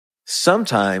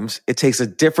Sometimes it takes a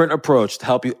different approach to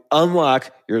help you unlock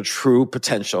your true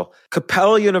potential.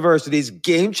 Capella University's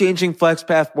game-changing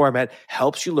FlexPath format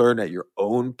helps you learn at your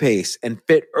own pace and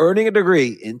fit earning a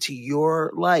degree into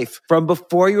your life. From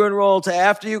before you enroll to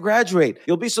after you graduate,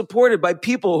 you'll be supported by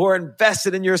people who are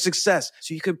invested in your success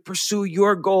so you can pursue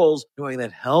your goals knowing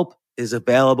that help is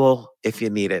available if you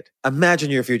need it. Imagine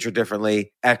your future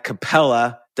differently at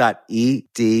capella.edu.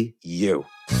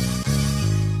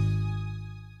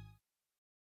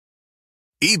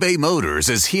 eBay Motors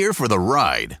is here for the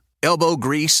ride. Elbow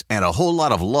grease and a whole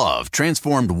lot of love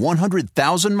transformed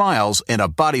 100,000 miles and a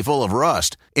body full of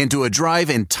rust into a drive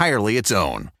entirely its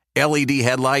own. LED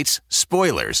headlights,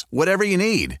 spoilers, whatever you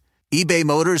need. eBay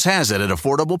Motors has it at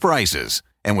affordable prices.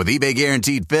 And with eBay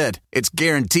Guaranteed Fit, it's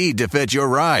guaranteed to fit your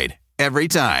ride every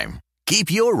time. Keep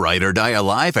your ride or die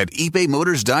alive at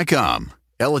ebaymotors.com.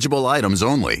 Eligible items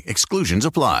only. Exclusions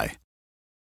apply.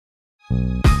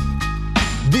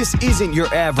 This isn't your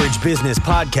average business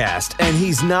podcast, and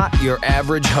he's not your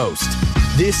average host.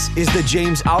 This is the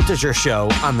James Altucher Show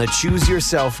on the Choose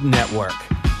Yourself Network.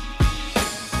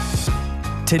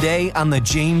 Today on the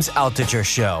James Altucher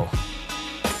Show.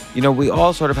 You know, we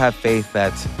all sort of have faith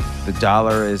that the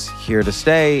dollar is here to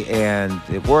stay and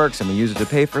it works and we use it to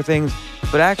pay for things.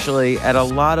 But actually, at a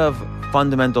lot of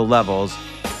fundamental levels,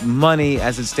 money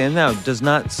as it stands now does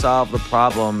not solve the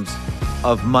problems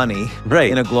of money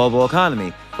in a global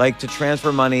economy. Like to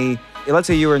transfer money, let's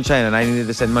say you were in China and I needed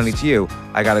to send money to you.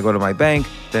 I got to go to my bank,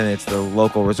 then it's the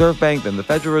local reserve bank, then the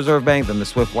Federal Reserve Bank, then the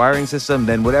SWIFT wiring system,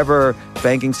 then whatever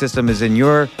banking system is in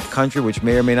your country, which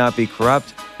may or may not be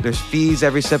corrupt. There's fees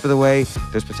every step of the way.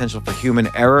 There's potential for human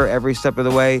error every step of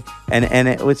the way. And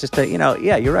it was just yeah,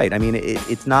 you're right. I mean,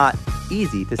 it's not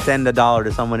easy to send $1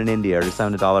 to someone in India or to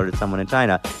send $1 to someone in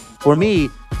China. For me,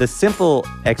 the simple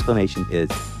explanation is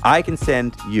I can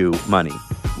send you money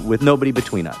with nobody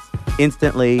between us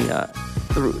instantly,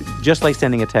 just like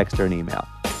sending a text or an email.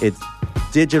 It's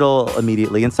digital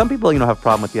immediately. And some people, have a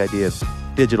problem with the idea of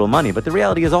digital money, but the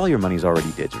reality is all your money is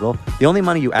already digital. The only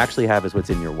money you actually have is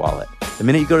what's in your wallet. The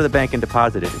minute you go to the bank and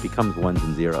deposit it, it becomes ones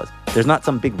and zeros. There's not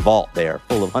some big vault there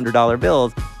full of $100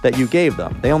 bills that you gave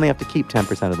them. They only have to keep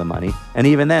 10% of the money, and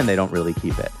even then, they don't really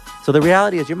keep it. So the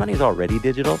reality is your money is already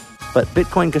digital, but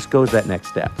Bitcoin just goes that next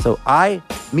step. So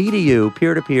me to you,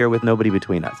 peer-to-peer with nobody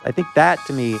between us. I think that,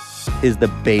 to me, is the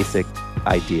basic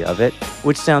idea of it,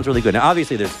 which sounds really good. Now,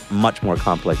 obviously, there's much more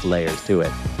complex layers to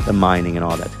it, the mining and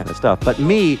all that kind of stuff. But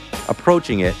me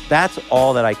approaching it, that's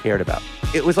all that I cared about.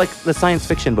 It was like the science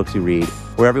fiction books you read,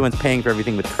 where everyone's paying for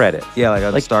everything with credit. Yeah,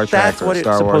 like Star Trek that's or what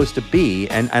Star it's Wars. supposed to be.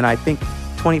 And I think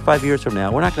 25 years from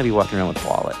now, we're not going to be walking around with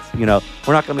wallets. We're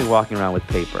not going to be walking around with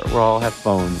paper. We'll all have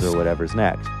phones or whatever's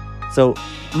next. So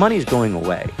money's going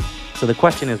away. So the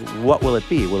question is, what will it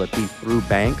be? Will it be through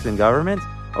banks and governments,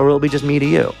 or will it be just me to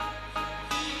you?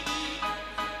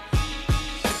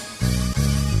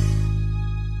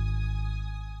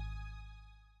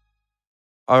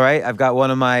 All right, I've got one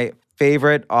of my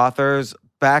favorite authors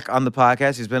back on the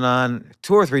podcast. He's been on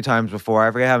 2 or 3 times before.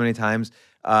 I forget how many times.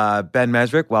 Ben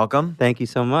Mezrich, welcome. Thank you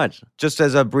so much. Just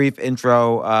as a brief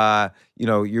intro,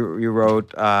 you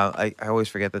wrote, I always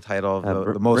forget the title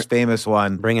of the most famous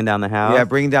one. Bringing Down the House? Yeah,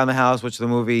 Bringing Down the House, which the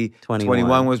movie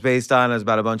 21 was based on. It was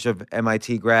about a bunch of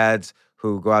MIT grads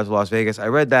who go out to Las Vegas. I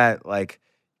read that, what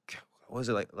was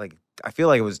it, like I feel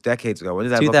like it was decades ago. When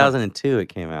did that 2002 it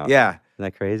came out. Yeah. Isn't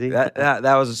that crazy?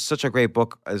 That was such a great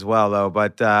book as well, though.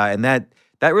 But and that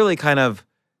really kind of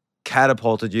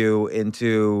catapulted you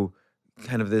into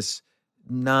kind of this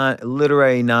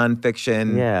literary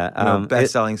nonfiction,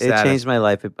 best-selling status. It changed my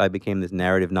life. I became this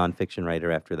narrative nonfiction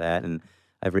writer after that, and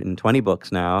I've written 20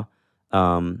 books now.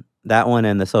 That one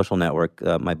and The Social Network,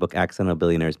 my book Accidental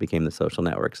Billionaires became The Social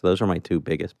Network. So those are my 2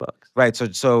 biggest books. Right.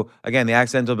 So again, The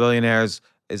Accidental Billionaires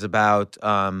is about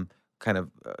kind of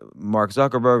Mark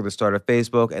Zuckerberg, the start of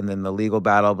Facebook, and then the legal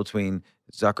battle between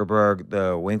Zuckerberg,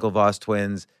 the Winklevoss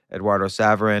twins, Eduardo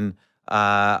Saverin.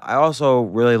 I also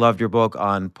really loved your book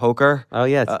on poker. Oh,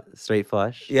 yeah, Straight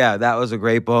Flush. Yeah, that was a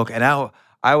great book. And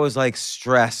I was like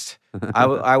stressed.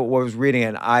 I was reading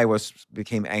it and I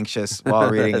became anxious while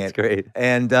reading That's it. Great.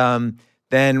 And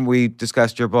then we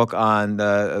discussed your book on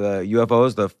the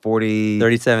UFOs, the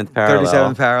 37th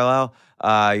Parallel. 37th Parallel.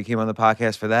 You came on the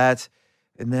podcast for that.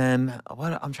 And then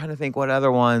I'm trying to think what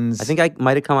other ones. I think I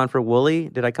might have come on for Woolly.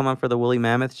 Did I come on for the Woolly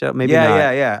Mammoth show? Maybe not.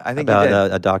 Yeah. I think about you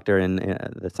did. A doctor and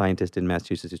the scientist in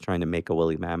Massachusetts who's trying to make a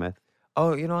woolly mammoth.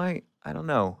 Oh, I don't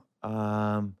know.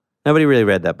 Nobody really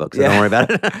read that book, so don't worry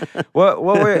about it.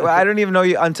 I don't even know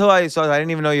you until I saw. I didn't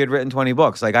even know you had written 20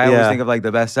 books. Like I always think of like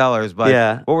the bestsellers,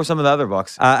 but what were some of the other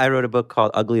books? I wrote a book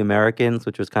called Ugly Americans,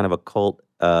 which was kind of a cult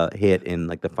hit in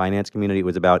like the finance community. It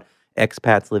was about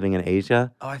expats living in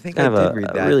Asia. Oh, I think Kind I of did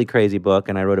read that. A really crazy book.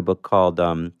 And I wrote a book called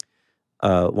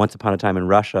Once Upon a Time in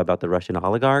Russia about the Russian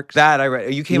oligarchs. That I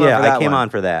read. You came on for that I came one. on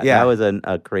for that. Yeah. That was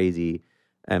a crazy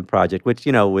project, which,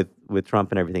 with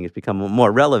Trump and everything, has become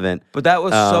more relevant. But that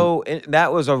was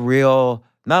that was a real,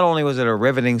 not only was it a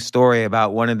riveting story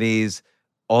about one of these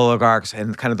oligarchs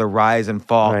and kind of the rise and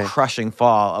fall, crushing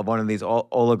fall of one of these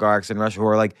oligarchs in Russia who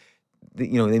are like,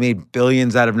 they made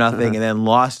billions out of nothing and then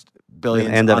lost billions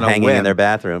and ended on up a hanging whim. in their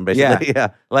bathroom, basically. Yeah.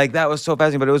 Like that was so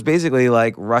fascinating, but it was basically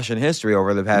like Russian history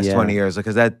over the past 20 years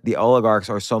because the oligarchs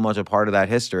are so much a part of that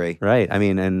history. Right. I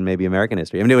mean, and maybe American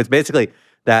history. I mean, it was basically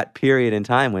that period in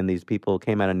time when these people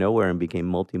came out of nowhere and became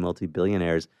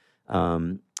multi-billionaires.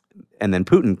 And then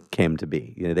Putin came to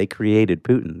be. They created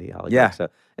Putin, the oligarch. Yeah. So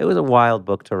it was a wild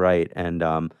book to write and,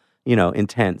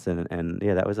 intense. And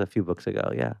that was a few books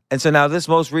ago. Yeah. And so now this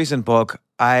most recent book,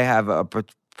 I have a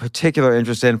particular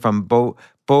interest in from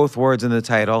both words in the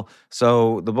title.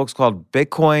 So the book's called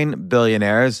Bitcoin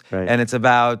Billionaires, and it's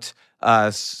about,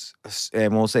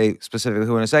 and we'll say specifically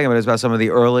who in a second, but it's about some of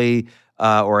the early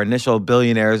or initial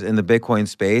billionaires in the Bitcoin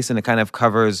space, and it kind of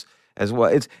covers as well.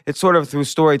 It's sort of through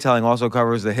storytelling also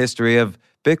covers the history of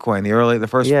Bitcoin, the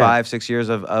first 5-6 years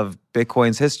of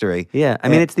Bitcoin's history. Yeah, I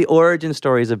mean, it's the origin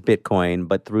stories of Bitcoin,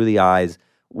 but through the eyes,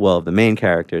 of the main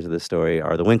characters of the story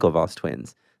are the Winklevoss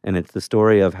twins. And it's the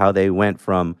story of how they went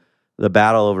from the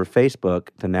battle over Facebook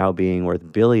to now being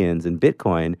worth billions in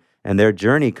Bitcoin. And their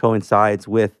journey coincides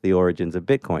with the origins of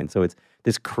Bitcoin. So it's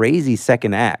this crazy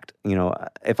second act.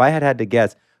 If I had to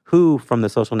guess who from The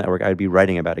Social Network I would be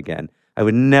writing about again, I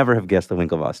would never have guessed the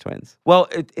Winklevoss twins. Well,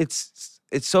 it's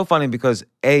so funny because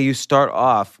you start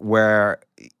off where,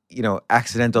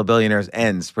 Accidental Billionaires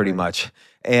ends pretty much.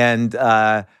 And,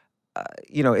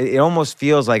 it almost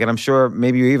feels like, and I'm sure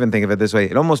maybe you even think of it this way,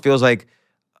 it almost feels like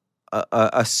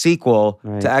a sequel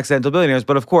to Accidental Billionaires,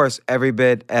 but of course, every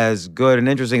bit as good and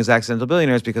interesting as Accidental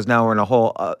Billionaires because now we're in a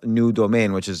whole new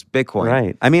domain, which is Bitcoin.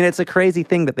 Right. I mean, it's a crazy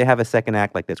thing that they have a second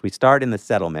act like this. We start in the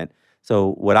settlement.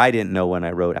 So what I didn't know when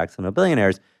I wrote Accidental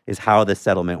Billionaires is how the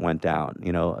settlement went down.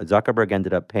 Zuckerberg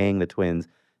ended up paying the twins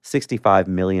 $65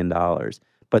 million,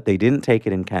 but they didn't take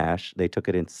it in cash. They took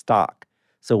it in stock.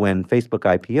 So when Facebook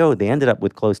IPO'd, they ended up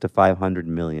with close to $500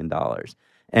 million.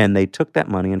 And they took that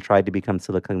money and tried to become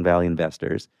Silicon Valley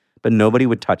investors, but nobody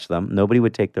would touch them. Nobody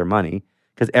would take their money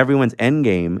because everyone's end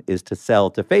game is to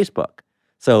sell to Facebook.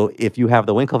 So if you have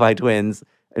the Winklevi twins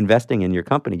investing in your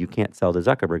company, you can't sell to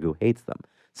Zuckerberg, who hates them.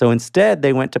 So instead,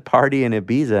 they went to party in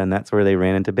Ibiza, and that's where they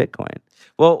ran into Bitcoin.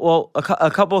 Well, a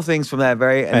couple of things from that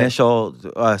very initial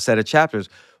set of chapters.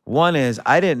 One is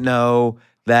I didn't know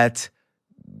that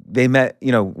they met,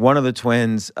 one of the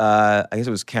twins, I guess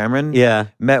it was Cameron,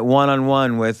 met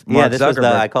one-on-one with Mark this Zuckerberg. Was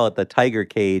I call it the tiger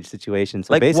cage situation.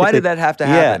 So basically, why did that have to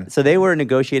happen? So they were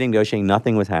negotiating,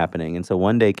 nothing was happening. And so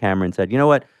one day Cameron said, you know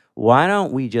what, why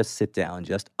don't we just sit down,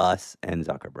 just us and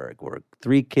Zuckerberg? We're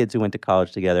 3 kids who went to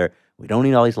college together. We don't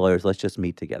need all these lawyers. Let's just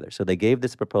meet together. So they gave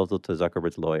this proposal to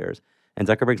Zuckerberg's lawyers. And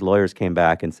Zuckerberg's lawyers came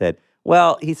back and said,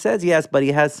 well, he says yes, but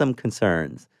he has some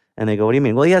concerns. And they go, what do you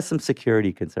mean? Well, he has some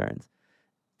security concerns.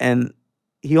 And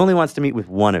he only wants to meet with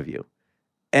one of you.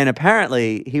 And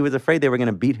apparently, he was afraid they were going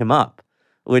to beat him up,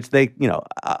 which they,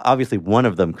 obviously one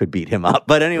of them could beat him up.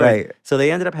 But anyway, So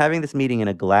they ended up having this meeting in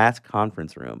a glass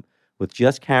conference room with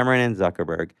just Cameron and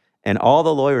Zuckerberg. And all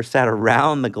the lawyers sat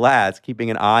around the glass,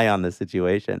 keeping an eye on the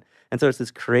situation. And so it's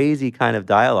this crazy kind of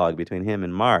dialogue between him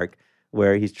and Mark,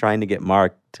 where he's trying to get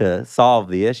Mark to solve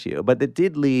the issue. But it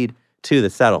did lead to the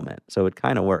settlement. So it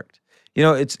kind of worked.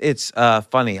 It's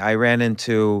funny. I ran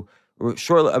into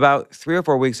about 3 or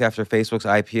 4 weeks after Facebook's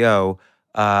IPO.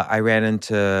 I ran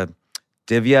into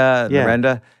Divya,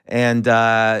 Narendra, and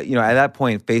at that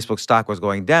point, Facebook stock was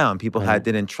going down. People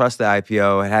didn't trust the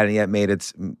IPO; it hadn't yet made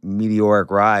its meteoric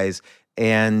rise.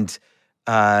 And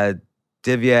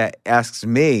Divya asks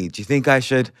me, "Do you think I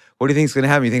should? What do you think is going to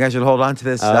happen? You think I should hold on to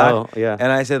this stock?" Yeah. And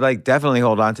I said, definitely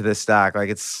hold on to this stock.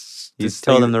 It's you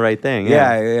told him the right thing.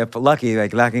 Yeah, lucky,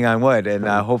 knocking on wood, and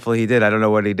hopefully he did. I don't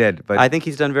know what he did, but I think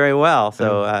he's done very well.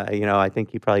 So I think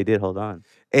he probably did hold on.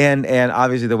 And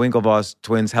obviously the Winklevoss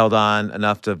twins held on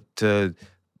enough to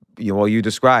you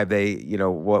described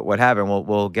what happened.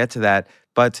 We'll get to that.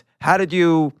 But how did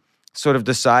you sort of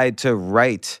decide to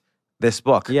write this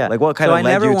book? Yeah. Like what kind so of I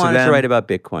led never you to wanted them? to write about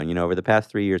Bitcoin. Over the past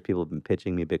 3 years, people have been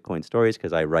pitching me Bitcoin stories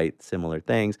because I write similar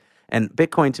things. And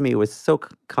Bitcoin to me was so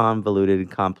convoluted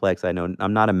and complex. I know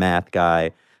I'm not a math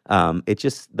guy. It's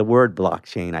just the word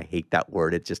blockchain. I hate that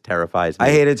word. It just terrifies me. I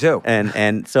hate it too.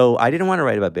 And so I didn't want to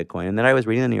write about Bitcoin. And then I was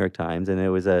reading the New York Times, and it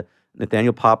was a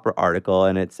Nathaniel Popper article,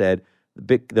 and it said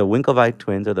the Winklevi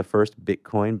twins are the first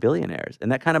Bitcoin billionaires.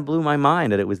 And that kind of blew my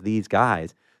mind that it was these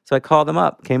guys. So I called them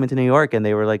up, came into New York, and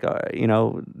they were like,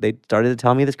 they started to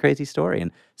tell me this crazy story.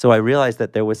 And so I realized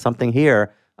that there was something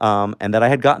here, and that I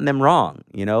had gotten them wrong.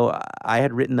 I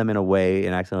had written them in a way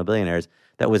in Accidental Billionaires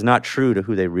that was not true to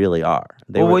who they really are.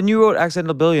 When you wrote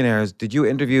Accidental Billionaires, did you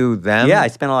interview them? Yeah, I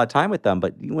spent a lot of time with them.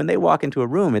 But when they walk into a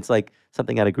room, it's like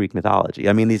something out of Greek mythology.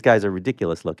 I mean, these guys are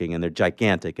ridiculous looking, and they're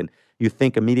gigantic. And you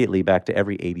think immediately back to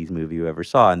every 80s movie you ever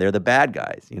saw. And they're the bad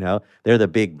guys, They're the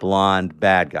big, blonde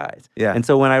bad guys. Yeah. And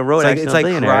so when I wrote it's like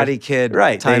Billionaires, Karate Kid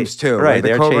right, times two. Right, Like the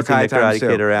they're Cobra chasing Kai the Karate times two.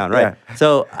 Kid around. Right. Yeah.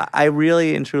 So I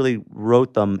really and truly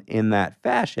wrote them in that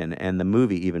fashion, and the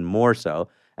movie even more so,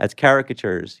 as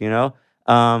caricatures,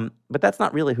 but that's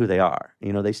not really who they are.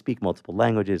 They speak multiple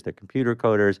languages. They're computer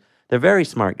coders. They're very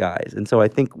smart guys. And so I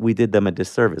think we did them a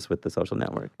disservice with The Social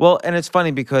Network. Well, and it's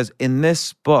funny because in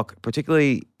this book,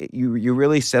 particularly, you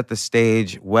really set the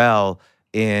stage well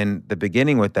in the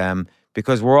beginning with them,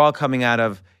 because we're all coming out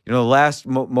of, the last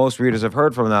most readers have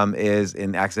heard from them is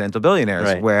in Accidental Billionaires,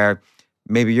 Right. where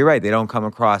maybe you're right, they don't come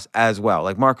across as well.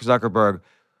 Like Mark Zuckerberg,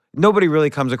 nobody really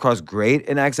comes across great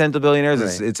in Accidental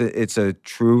Billionaires. Right. It's a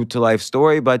true to life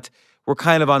story, but we're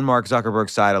kind of on Mark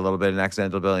Zuckerberg's side a little bit in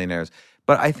Accidental Billionaires.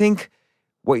 But I think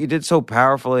what you did so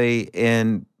powerfully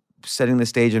in setting the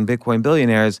stage in Bitcoin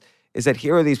Billionaires is that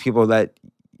here are these people that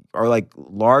are like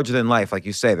larger than life, like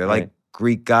you say. They're like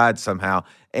Greek gods somehow.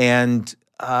 And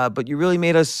but you really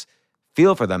made us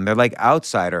feel for them. They're like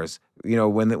outsiders,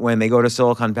 when they go to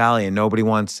Silicon Valley and nobody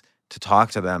wants to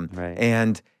talk to them. Right.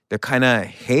 And they're kind of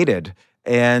hated.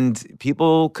 And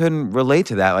people can relate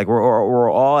to that. Like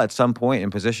we're all at some point in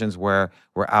positions where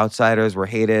we're outsiders, we're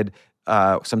hated.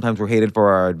 Sometimes we're hated for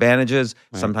our advantages.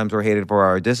 Right. Sometimes we're hated for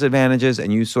our disadvantages.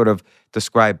 And you sort of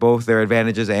describe both their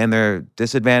advantages and their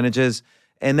disadvantages.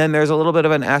 And then there's a little bit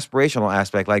of an aspirational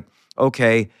aspect, like,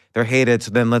 okay, they're hated,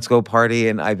 so then let's go party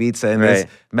in Ibiza in this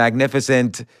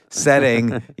magnificent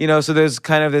setting. So there's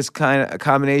kind of this kind of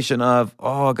combination of,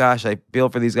 oh gosh, I feel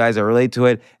for these guys, I relate to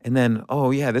it, and then,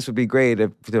 oh yeah, this would be great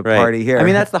to party here. I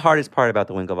mean, that's the hardest part about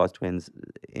the Winklevoss twins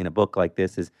in a book like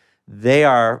this is they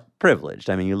are privileged.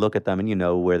 I mean, you look at them and you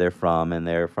know where they're from, and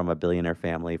they're from a billionaire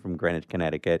family from Greenwich,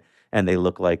 Connecticut, and they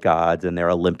look like gods, and they're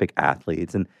Olympic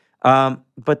athletes, and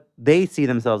but they see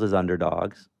themselves as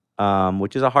underdogs,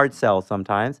 which is a hard sell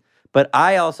sometimes. But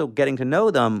I also, getting to know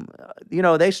them,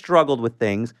 they struggled with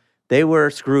things. They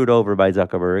were screwed over by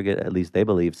Zuckerberg, at least they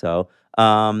believe so,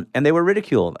 and they were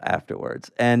ridiculed afterwards.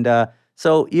 And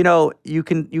so you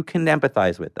can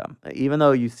empathize with them, even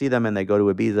though you see them and they go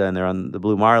to Ibiza and they're on the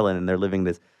Blue Marlin and they're living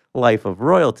this life of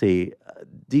royalty.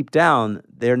 Deep down,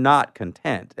 they're not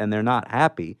content and they're not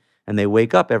happy, and they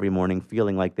wake up every morning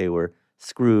feeling like they were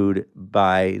screwed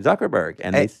by Zuckerberg,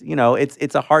 and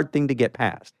it's a hard thing to get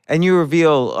past. And you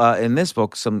reveal in this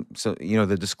book some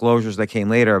the disclosures that came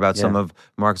later about some of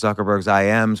Mark Zuckerberg's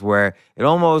IMs, where it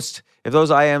almost, if those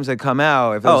IMs had come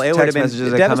out, if those it would text have messages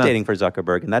been had come out, devastating for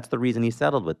Zuckerberg, and that's the reason he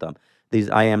settled with them. These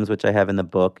IMs, which I have in the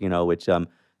book, which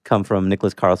come from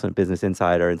Nicholas Carlson at Business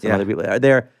Insider and some other people,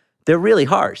 they're really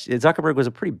harsh. Zuckerberg was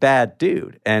a pretty bad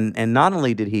dude, and not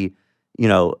only did he,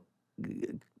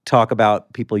 talk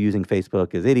about people using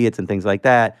Facebook as idiots and things like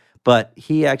that, but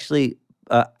he actually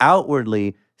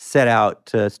outwardly set out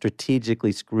to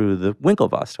strategically screw the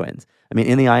Winklevoss twins. I mean,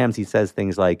 in the IMs, he says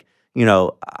things like, I'm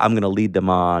going to lead them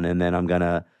on, and then I'm going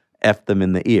to F them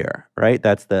in the ear, right?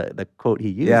 That's the quote he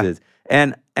uses.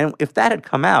 Yeah. And if that had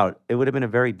come out, it would have been a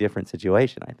very different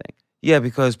situation, I think. Yeah,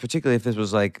 because particularly if this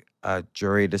was like a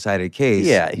jury-decided case.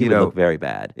 Yeah, he would look very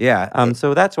bad. Yeah.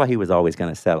 So that's why he was always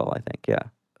going to settle, I think, yeah.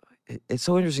 It's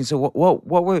so interesting. So what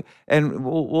were, and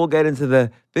we'll get into the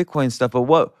Bitcoin stuff, but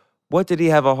what did he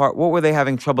have what were they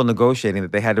having trouble negotiating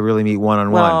that they had to really meet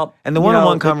one-on-one? Well, and the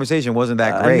one-on-one conversation wasn't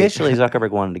that great. Initially,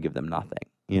 Zuckerberg wanted to give them nothing.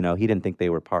 He didn't think they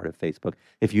were part of Facebook.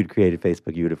 If you'd created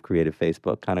Facebook, you would have created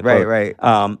Facebook, kind of quote. Right.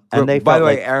 And they by the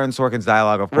way, like, Aaron Sorkin's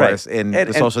dialogue, of course, in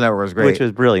The Social Network was great. Which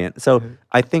was brilliant. So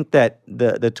I think that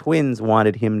the twins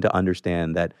wanted him to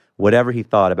understand that whatever he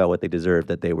thought about what they deserved,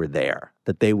 that they were there,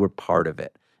 that they were part of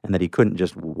it, and that he couldn't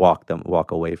just walk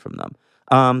away from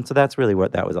them. So that's really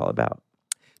what that was all about.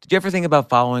 Did you ever think about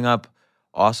following up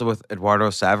also with Eduardo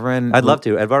Saverin? I'd love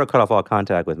to. Eduardo cut off all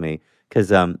contact with me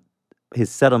because his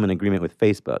settlement agreement with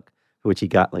Facebook for which he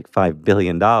got like $5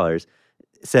 billion,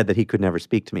 said that he could never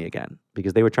speak to me again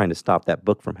because they were trying to stop that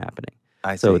book from happening.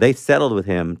 So they settled with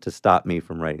him to stop me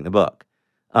from writing the book.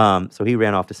 So he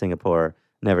ran off to Singapore,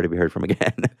 never to be heard from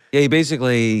again. Yeah, he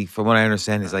basically, from what I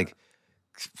understand, he's like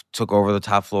took over the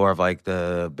top floor of like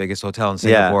the biggest hotel in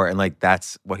Singapore, and like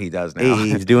that's what he does now.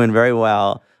 He's doing very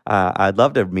well. I'd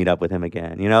love to meet up with him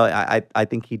again. You know, I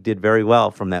think he did very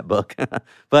well from that book.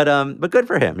 But good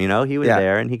for him. You know, he was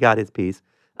there and he got his piece.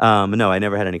 No, I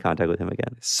never had any contact with him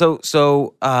again.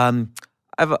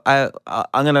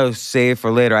 I'm gonna save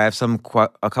for later. I have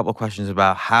a couple questions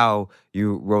about how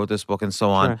you wrote this book and so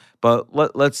on. Sure.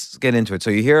 But let's get into it. So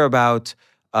you hear about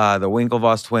the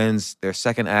Winklevoss twins, their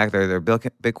second act. They're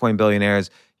Bitcoin billionaires.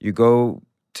 You go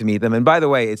to meet them, and by the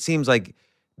way, it seems like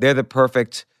they're the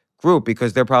perfect group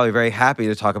because they're probably very happy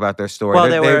to talk about their story. Well,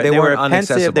 they were weren't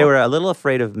pensive. inaccessible. They were a little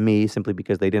afraid of me simply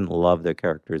because they didn't love their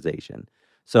characterization.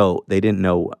 So they didn't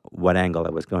know what angle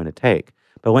I was going to take.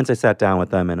 But once I sat down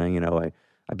with them and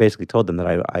I basically told them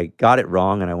that I got it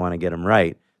wrong and I want to get them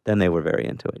right, then they were very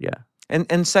into it. Yeah.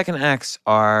 And second acts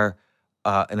are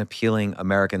an appealing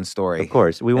American story. Of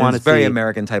course, we want to see very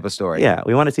American type of story. Yeah,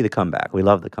 we want to see the comeback. We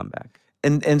love the comeback.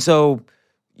 And so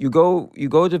you go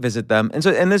to visit them, and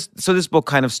this book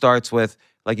kind of starts with,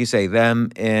 like you say,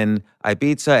 them in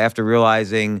Ibiza after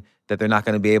realizing that they're not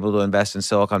going to be able to invest in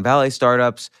Silicon Valley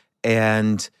startups,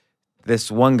 and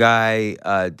this one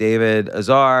guy, David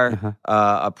Azar,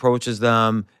 approaches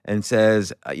them and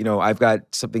says, I've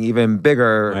got something even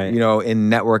bigger, Right. In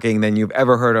networking than you've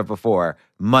ever heard of before,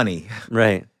 money.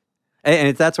 Right.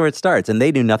 And that's where it starts. And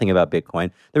they knew nothing about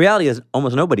Bitcoin. The reality is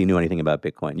almost nobody knew anything about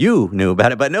Bitcoin. You knew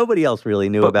about it, but nobody else really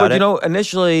knew about it. But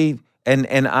initially,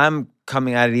 and I'm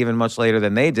coming at it even much later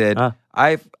than they did,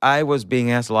 I was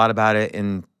being asked a lot about it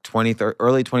in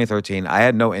early 2013. I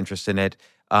had no interest in it.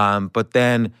 But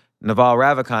then Naval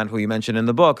Ravikant, who you mentioned in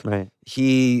the book, Right.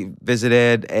 he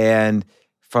visited, and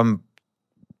from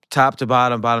top to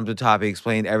bottom to top, he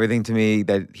explained everything to me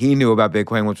that he knew about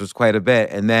Bitcoin, which was quite a bit.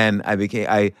 And then I became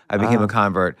a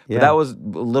convert. Yeah. But that was a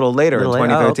little later in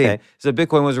 2013. Okay. So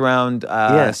Bitcoin was around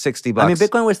 $60. I mean,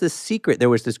 Bitcoin was the secret. There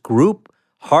was this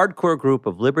hardcore group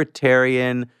of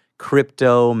libertarian,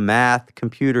 crypto, math,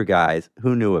 computer guys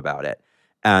who knew about it.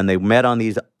 And they met on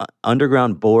these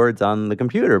underground boards on the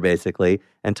computer, basically,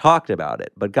 and talked about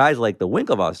it. But guys like the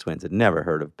Winklevoss twins had never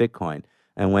heard of Bitcoin.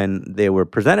 And when they were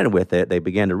presented with it, they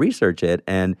began to research it,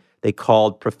 and they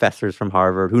called professors from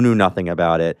Harvard who knew nothing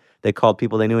about it. They called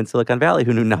people they knew in Silicon Valley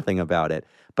who knew nothing about it.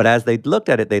 But as they looked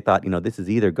at it, they thought, this is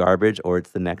either garbage or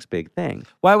it's the next big thing.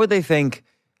 Why would they think,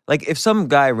 like, if some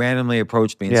guy randomly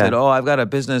approached me and said, "Oh, I've got a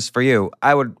business for you,"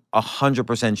 I would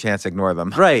 100% chance ignore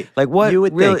them. Right. Like, what you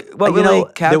would really, think? what really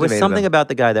captivated there was something them? about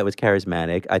the guy that was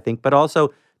charismatic, I think, but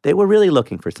also they were really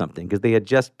looking for something because they had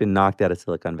just been knocked out of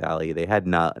Silicon Valley. They had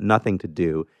nothing to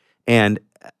do. And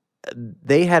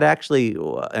they had actually,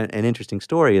 an interesting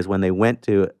story is when they went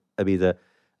to Ibiza,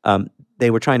 they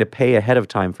were trying to pay ahead of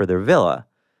time for their villa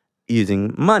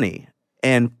using money.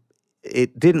 And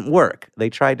it didn't work. They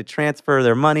tried to transfer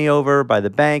their money over by the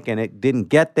bank and it didn't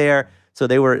get there. So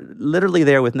they were literally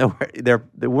there with nowhere.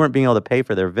 They weren't being able to pay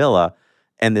for their villa.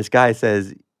 And this guy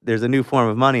says, there's a new form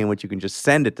of money in which you can just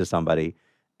send it to somebody.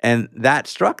 And that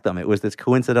struck them. It was this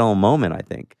coincidental moment, I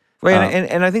think. Right,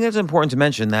 and I think that's important to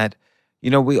mention that,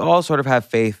 we all sort of have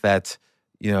faith that,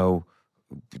 the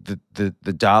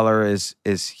dollar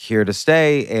is here to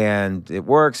stay and it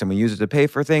works and we use it to pay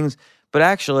for things. But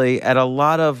actually, at a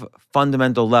lot of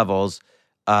fundamental levels,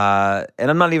 and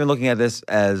I'm not even looking at this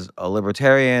as a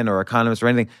libertarian or economist or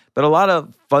anything, but a lot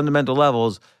of fundamental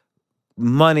levels,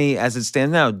 money as it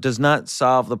stands now does not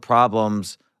solve the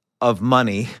problems of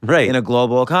money in a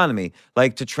global economy.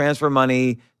 Like, to transfer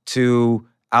money to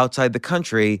outside the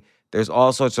country, there's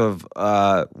all sorts of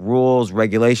rules,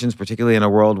 regulations, particularly in a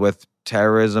world with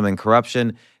terrorism and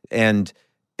corruption. And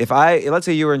let's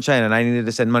say you were in China and I needed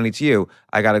to send money to you,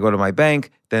 I got to go to my bank,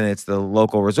 then it's the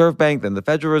local reserve bank, then the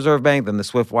Federal Reserve Bank, then the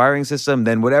SWIFT wiring system,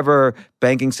 then whatever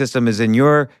banking system is in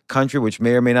your country, which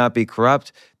may or may not be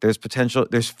corrupt. There's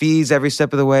fees every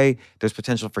step of the way. There's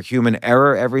potential for human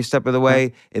error every step of the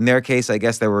way. In their case, I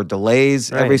guess there were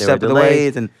delays every step of the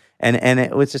way. And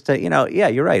it was just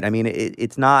you're right. I mean,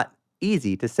 it's not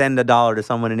easy to send $1 to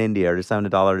someone in India or to send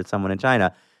 $1 to someone in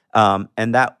China.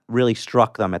 And that really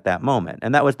struck them at that moment.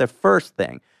 And that was their first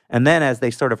thing. And then as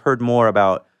they sort of heard more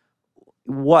about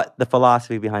what the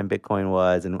philosophy behind Bitcoin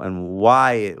was and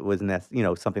why it was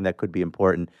something that could be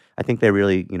important, I think they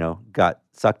really, got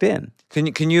sucked in.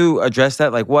 Can you address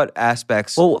that? Like, what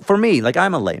aspects? Well, for me, like,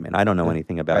 I'm a layman. I don't know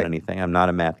anything about anything. I'm not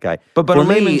a math guy. But a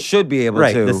layman should be able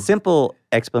to. The simple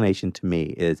explanation to me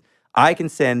is I can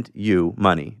send you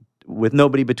money with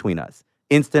nobody between us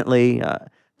instantly,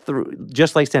 through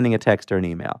just like sending a text or an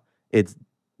email. It's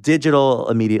digital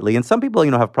immediately. And some people,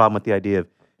 have a problem with the idea of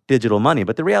digital money,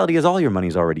 but the reality is all your money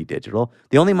is already digital.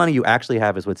 The only money you actually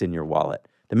have is what's in your wallet.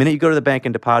 The minute you go to the bank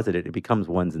and deposit it, it becomes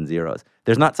ones and zeros.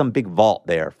 There's not some big vault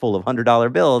there full of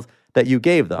 $100 bills that you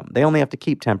gave them. They only have to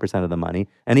keep 10% of the money,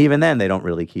 and even then, they don't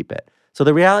really keep it. So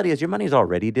the reality is your money is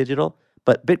already digital,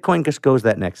 but Bitcoin just goes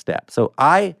that next step. So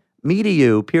me to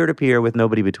you, peer-to-peer with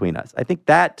nobody between us. I think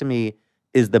that, to me,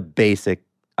 is the basic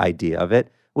idea of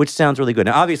it, which sounds really good.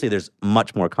 Now, obviously, there's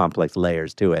much more complex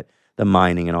layers to it, the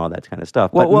mining and all that kind of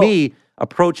stuff. But me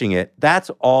approaching it, that's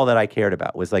all that I cared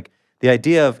about, was like the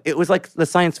idea of, it was like the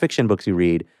science fiction books you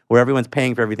read where everyone's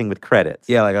paying for everything with credits.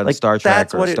 Yeah, like on Star Trek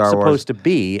that's or what Star it's Wars. supposed to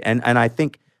be. And I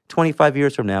think 25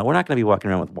 years from now, we're not going to be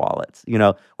walking around with wallets. We're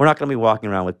not going to be walking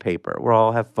around with paper. We'll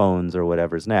all have phones or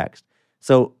whatever's next.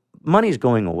 So money's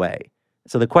going away.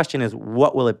 So the question is,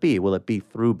 what will it be? Will it be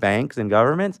through banks and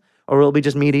governments, or will it be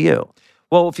just me to you?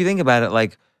 Well, if you think about it,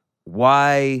 like,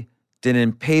 why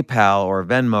didn't PayPal or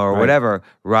Venmo or whatever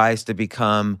rise to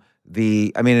become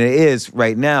it is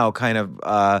right now kind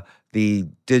of the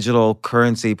digital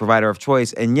currency provider of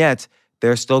choice, and yet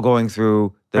they're still going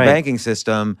through the banking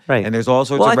system, and there's all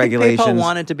sorts of regulations. I think PayPal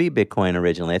wanted to be Bitcoin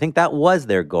originally. I think that was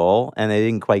their goal, and they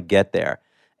didn't quite get there.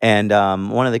 And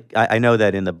I know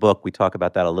that in the book we talk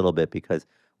about that a little bit, because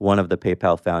one of the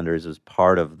PayPal founders was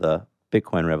part of the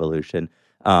Bitcoin revolution.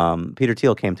 Peter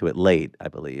Thiel came to it late, I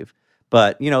believe.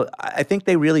 But, I think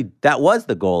that was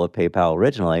the goal of PayPal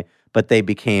originally, but they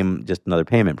became just another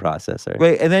payment processor.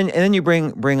 Right, and then you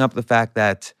bring up the fact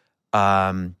that,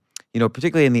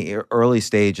 particularly in the early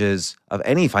stages of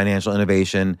any financial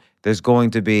innovation, there's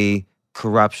going to be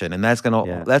corruption, and that's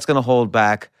gonna hold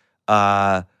back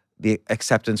the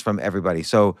acceptance from everybody.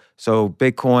 So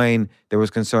Bitcoin, there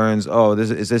was concerns. Oh,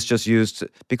 is this just used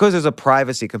because there's a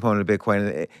privacy component of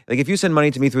Bitcoin? Like, if you send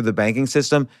money to me through the banking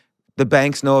system, the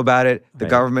banks know about it, the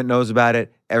government knows about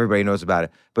it, everybody knows about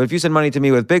it. But if you send money to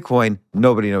me with Bitcoin,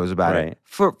 nobody knows about it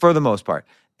for the most part.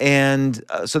 And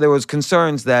so there was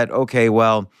concerns that, okay,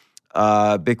 well,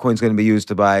 Bitcoin's going to be used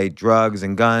to buy drugs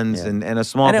and guns and a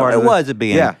small part of it. It was a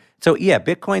beginning. Yeah. So,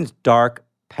 Bitcoin's dark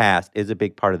past is a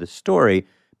big part of the story,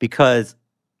 because,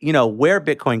 where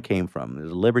Bitcoin came from,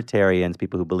 there's libertarians,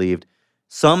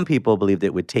 some people believed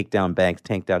it would take down banks,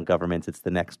 take down governments. It's the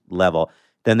next level.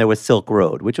 Then there was Silk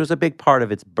Road, which was a big part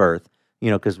of its birth,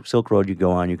 because Silk Road, you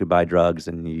go on, you could buy drugs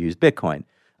and you use Bitcoin.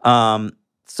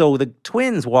 So the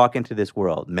twins walk into this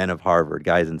world, men of Harvard,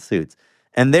 guys in suits,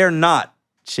 and they're not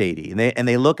shady. And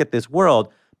they look at this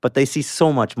world, but they see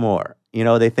so much more.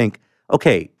 They think,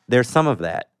 okay, there's some of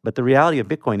that, but the reality of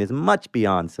Bitcoin is much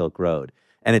beyond Silk Road.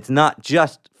 And it's not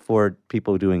just for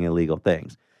people doing illegal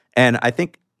things. And I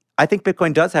think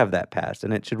Bitcoin does have that past,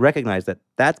 and it should recognize that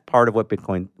that's part of what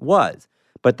Bitcoin was.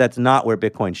 But that's not where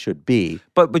Bitcoin should be.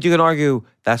 But you can argue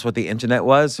that's what the internet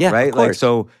was, right? Of course. Like,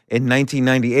 so in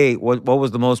 1998, what was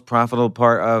the most profitable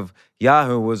part of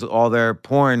Yahoo was all their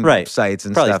porn sites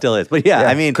and Probably stuff. Still is. But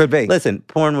I mean, could be. Listen,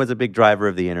 porn was a big driver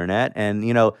of the internet, and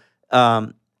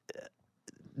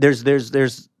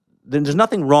there's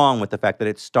nothing wrong with the fact that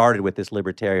it started with this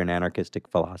libertarian anarchistic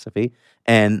philosophy,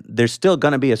 and there's still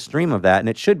going to be a stream of that, and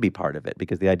it should be part of it,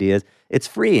 because the idea is it's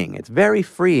freeing. It's very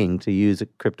freeing to use a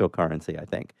cryptocurrency, I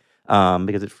think,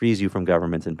 because it frees you from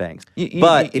governments and banks.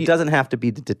 But it doesn't have to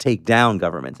be to take down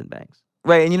governments and banks.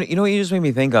 Right, and you know what you just made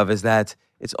me think of is that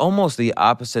it's almost the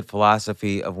opposite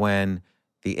philosophy of when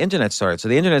the internet started. So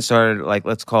the internet started, like,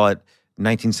 let's call it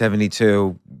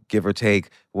 1972, give or take,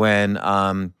 when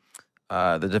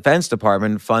the Defense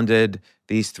Department funded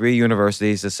these 3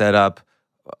 universities to set up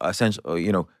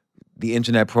essentially, the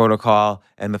internet protocol,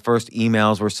 and the first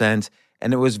emails were sent,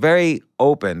 and it was very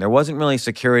open. There wasn't really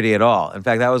security at all. In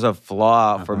fact, that was a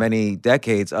flaw for many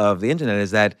decades of the internet,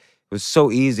 is that it was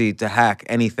so easy to hack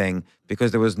anything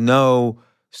because there was no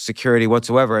security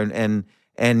whatsoever. And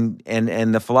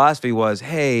the philosophy was,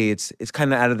 hey, it's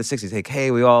kind of out of the 60s. Like, hey,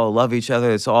 we all love each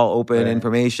other. It's all open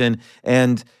information.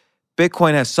 And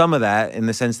Bitcoin has some of that, in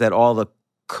the sense that all the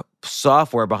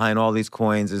software behind all these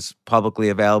coins is publicly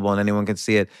available and anyone can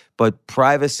see it. But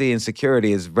privacy and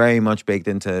security is very much baked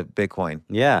into Bitcoin.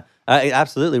 Yeah,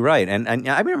 absolutely right. And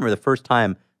I remember the first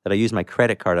time that I used my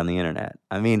credit card on the internet.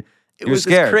 I mean, it was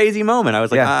scared. This crazy moment. I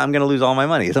was like, I'm going to lose all my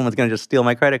money. Someone's going to just steal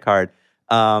my credit card.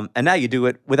 And now you do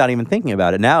it without even thinking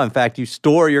about it. Now, in fact, you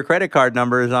store your credit card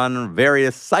numbers on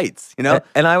various sites, And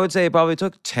I would say it probably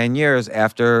took 10 years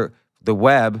after the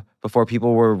web before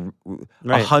people were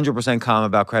 100% calm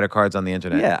about credit cards on the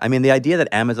internet. Yeah, I mean, the idea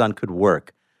that Amazon could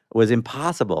work was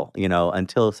impossible,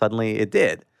 until suddenly it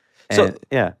did. And,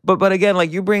 yeah. But again,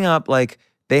 like you bring up, like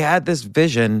they had this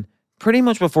vision pretty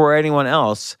much before anyone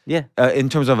else. Yeah. In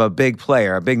terms of a big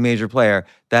player, a big major player,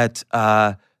 that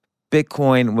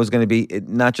Bitcoin was going to be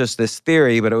not just this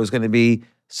theory, but it was going to be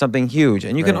something huge.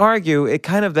 And you can argue it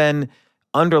kind of then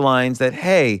underlines that,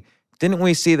 hey, didn't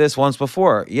we see this once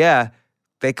before? Yeah.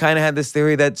 They kind of had this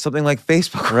theory that something like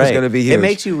Facebook was going to be huge. It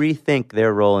makes you rethink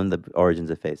their role in the origins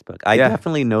of Facebook. I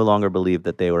definitely no longer believe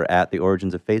that they were at the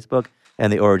origins of Facebook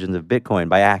and the origins of Bitcoin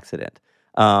by accident.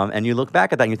 And you look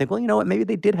back at that and you think, well, you know what? Maybe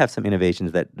they did have some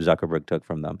innovations that Zuckerberg took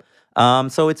from them.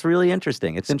 So it's really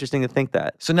interesting. It's interesting to think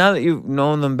that. So now that you've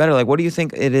known them better, like what do you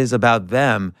think it is about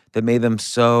them that made them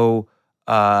so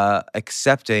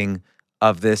accepting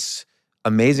of this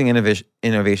amazing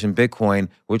innovation, Bitcoin,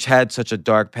 which had such a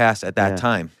dark past at that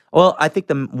time? Well, I think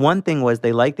the one thing was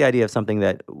they liked the idea of something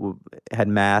that had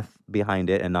math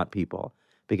behind it and not people,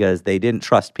 because they didn't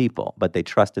trust people, but they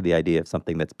trusted the idea of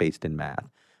something that's based in math.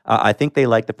 I think they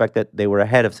liked the fact that they were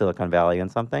ahead of Silicon Valley on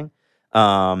something.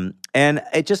 And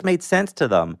it just made sense to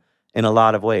them in a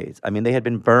lot of ways. I mean, they had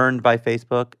been burned by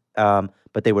Facebook,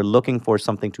 but they were looking for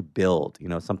something to build,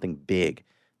 something big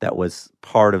that was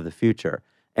part of the future.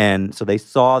 And so they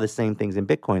saw the same things in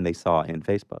Bitcoin they saw in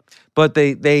Facebook. But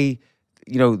they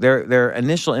their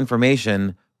initial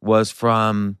information was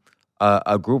from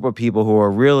a group of people who are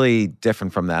really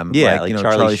different from them. Yeah, like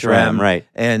Charlie Shrem, right.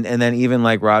 And then even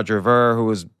like Roger Ver, who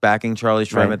was backing Charlie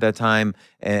Shrem at that time,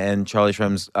 and Charlie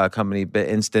Shrem's company,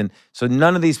 BitInstant. So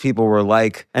none of these people were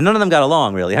like... And none of them got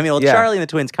along, really. I mean, Charlie and the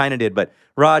twins kind of did, but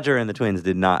Roger and the twins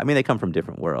did not. I mean, they come from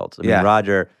different worlds. I mean,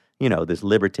 Roger... this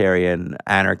libertarian,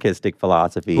 anarchistic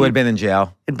philosophy. Who had been in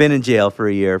jail. Had been in jail for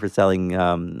a year for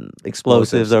selling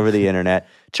explosives over the internet.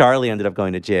 Charlie ended up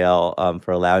going to jail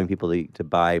for allowing people to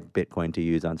buy Bitcoin to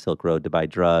use on Silk Road to buy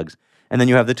drugs. And then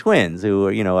you have the twins who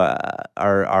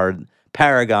are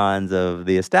paragons of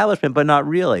the establishment, but not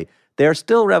really. They're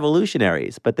still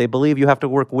revolutionaries, but they believe you have to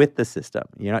work with the system.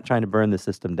 You're not trying to burn the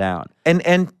system down.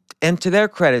 And to their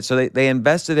credit, so they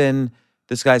invested in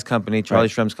this guy's company, Charlie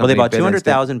Shrem's company. Well, they bought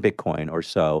 200,000 Bitcoin or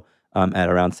so at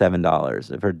around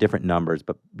 $7 for different numbers,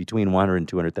 but between 100 and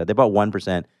 200,000. They bought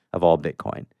 1% of all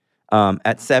Bitcoin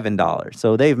at $7.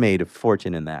 So they've made a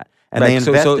fortune in that. And they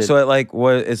invested. So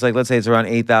it's like let's say it's around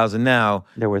 8,000 now.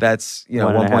 That's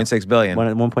 1.6 billion.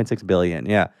 1.6 billion,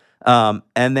 yeah.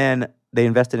 And then they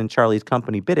invested in Charlie's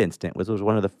company, BitInstant, which was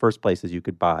one of the first places you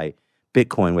could buy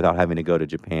Bitcoin without having to go to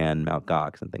Japan, Mt.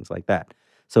 Gox, and things like that.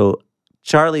 So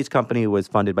Charlie's company was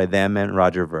funded by them and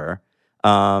Roger Ver.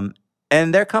 And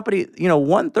their company,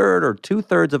 1/3 or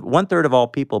 2/3 of 1/3 of all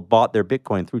people bought their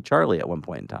Bitcoin through Charlie at one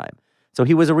point in time. So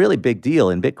he was a really big deal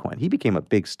in Bitcoin. He became a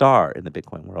big star in the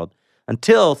Bitcoin world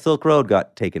until Silk Road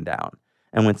got taken down.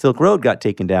 And when Silk Road got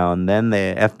taken down, then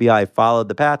the FBI followed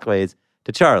the pathways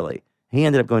to Charlie. He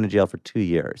ended up going to jail for 2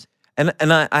 years. And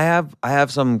I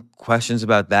have some questions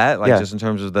about that, just in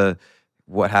terms of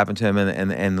what happened to him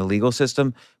and the legal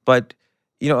system. But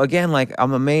again, like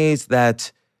I'm amazed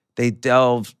that they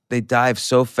dive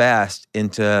so fast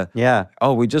into. Yeah.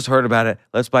 Oh, we just heard about it.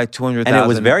 Let's buy 200,000. And it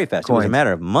was very fast. Coins. It was a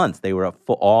matter of months. They were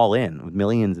all in with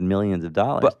millions and millions of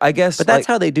dollars. But I guess, that's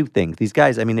how they do things. These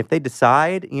guys. I mean, if they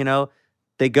decide,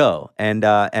 they go, and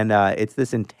it's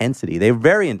this intensity. They're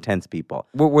very intense people.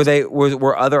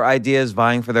 Were other ideas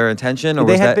vying for their attention? Or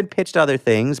they had been pitched other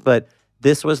things, but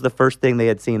this was the first thing they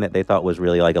had seen that they thought was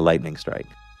really like a lightning strike.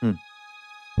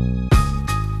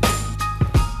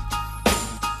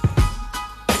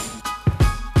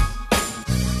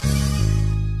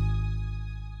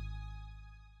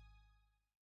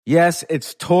 Yes,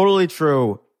 it's totally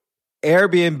true.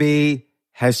 Airbnb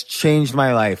has changed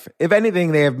my life. If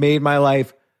anything, they have made my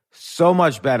life so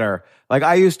much better. Like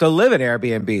I used to live in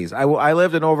Airbnbs. I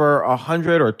lived in over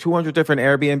 100 or 200 different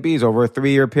Airbnbs over a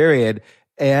 3-year period,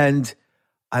 and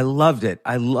I loved it.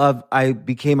 I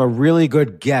became a really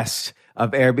good guest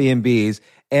of Airbnbs,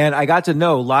 and I got to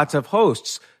know lots of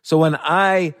hosts. So when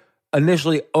I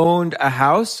initially owned a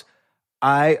house,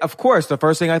 of course, the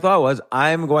first thing I thought was,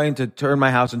 I'm going to turn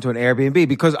my house into an Airbnb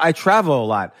because I travel a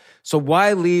lot. So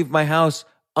why leave my house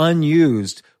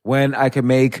unused when I can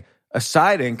make a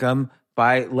side income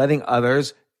by letting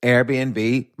others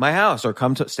Airbnb my house or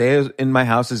come to stay in my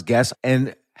house as guests?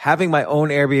 And having my own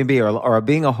Airbnb or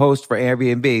being a host for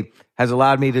Airbnb has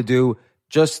allowed me to do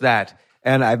just that.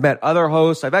 And I've met other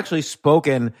hosts. I've actually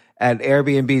spoken at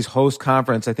Airbnb's host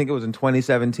conference. I think it was in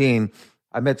 2017.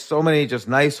 I met so many just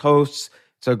nice hosts.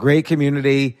 It's a great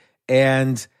community.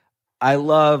 And I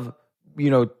love,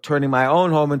 turning my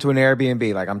own home into an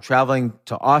Airbnb. Like I'm traveling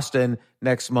to Austin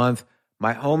next month.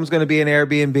 My home's going to be an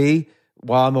Airbnb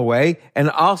while I'm away,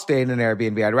 and I'll stay in an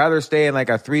Airbnb. I'd rather stay in like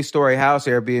a 3-story house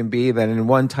Airbnb than in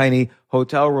one tiny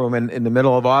hotel room in the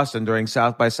middle of Austin during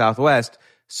South by Southwest.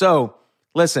 So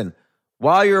listen,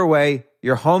 while you're away,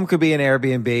 your home could be an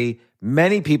Airbnb.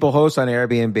 Many people host on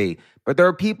Airbnb, but there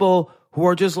are people who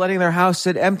are just letting their house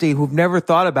sit empty, who've never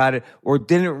thought about it or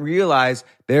didn't realize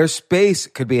their space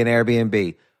could be an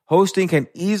Airbnb. Hosting can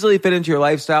easily fit into your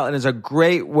lifestyle and is a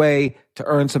great way to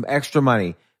earn some extra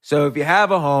money. So if you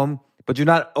have a home, but you're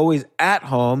not always at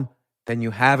home, then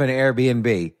you have an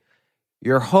Airbnb.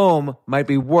 Your home might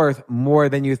be worth more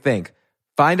than you think.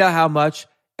 Find out how much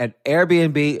at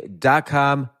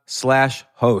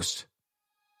airbnb.com/host.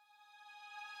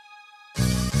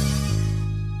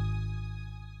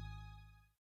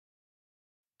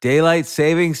 Daylight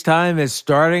savings time is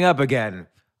starting up again.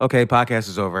 Okay, podcast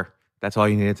is over. That's all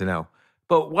you needed to know.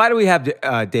 But why do we have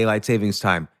daylight savings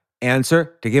time?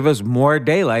 Answer: to give us more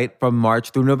daylight from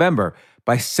March through November.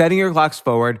 By setting your clocks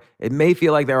forward, it may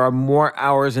feel like there are more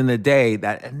hours in the day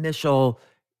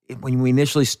when we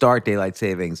initially start daylight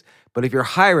savings. But if you're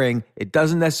hiring, it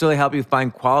doesn't necessarily help you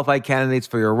find qualified candidates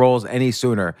for your roles any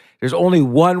sooner. There's only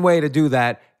one way to do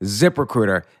that: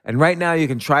 ZipRecruiter. And right now you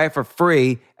can try it for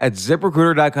free at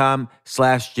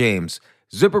ZipRecruiter.com/James.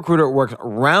 ZipRecruiter works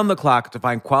around the clock to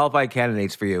find qualified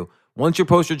candidates for you. Once you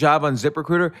post your job on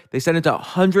ZipRecruiter, they send it to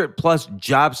 100 plus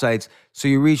job sites so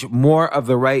you reach more of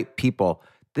the right people.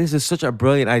 This is such a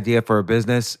brilliant idea for a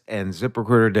business, and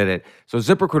ZipRecruiter did it. So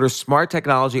ZipRecruiter's smart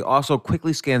technology also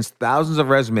quickly scans thousands of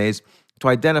resumes to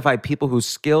identify people whose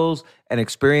skills and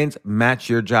experience match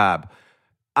your job.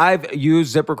 I've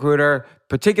used ZipRecruiter,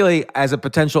 particularly as a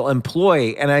potential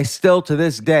employee, and I still to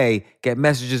this day get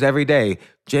messages every day.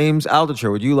 James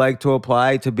Altucher, would you like to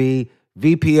apply to be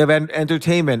VP of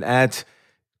Entertainment at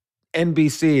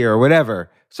NBC or whatever?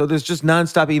 So there's just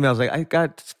nonstop emails. Like I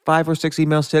got 5 or 6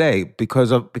 emails today because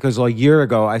a year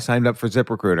ago I signed up for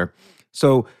ZipRecruiter.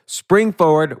 So spring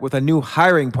forward with a new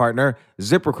hiring partner,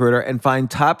 ZipRecruiter, and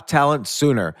find top talent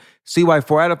sooner. See why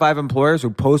 4 out of 5 employers who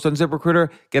post on ZipRecruiter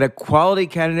get a quality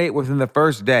candidate within the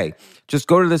first day. Just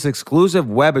go to this exclusive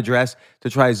web address to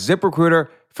try ZipRecruiter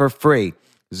for free.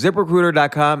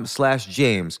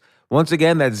 ZipRecruiter.com/James. Once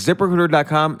again, that's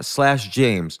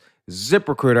ZipRecruiter.com/James.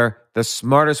 ZipRecruiter, the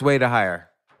smartest way to hire.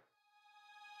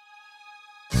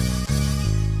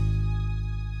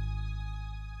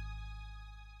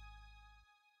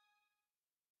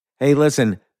 Hey,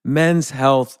 listen, men's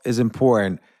health is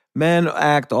important. Men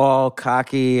act all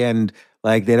cocky and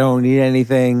like they don't need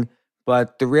anything.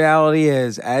 But the reality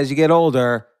is, as you get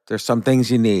older, there's some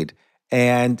things you need.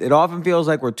 And it often feels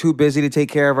like we're too busy to take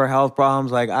care of our health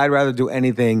problems. Like I'd rather do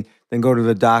anything than go to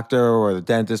the doctor or the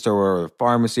dentist or the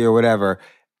pharmacy or whatever.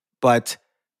 But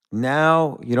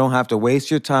now you don't have to waste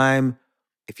your time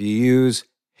if you use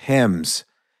Hims.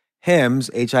 Hims,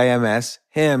 H-I-M-S,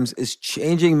 Hims is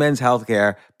changing men's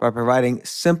healthcare by providing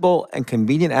simple and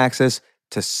convenient access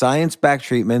to science-backed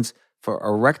treatments for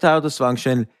erectile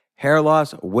dysfunction, hair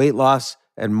loss, weight loss,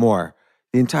 and more.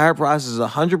 The entire process is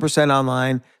 100%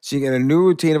 online, so you get a new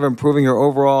routine of improving your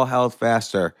overall health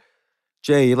faster.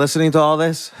 Jay, you listening to all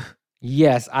this?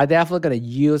 Yes, I definitely gonna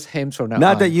use Hims from now on.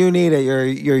 Not that you need it.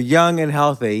 You're young and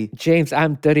healthy. James,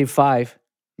 I'm 35.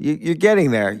 You're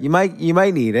getting there. You might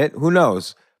need it. Who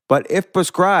knows? But if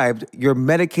prescribed, your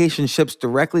medication ships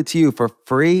directly to you for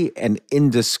free and in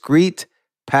discreet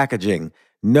packaging.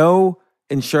 No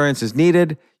insurance is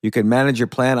needed. You can manage your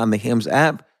plan on the Hims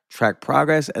app, track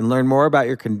progress, and learn more about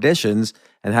your conditions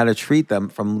and how to treat them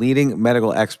from leading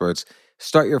medical experts.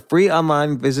 Start your free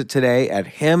online visit today at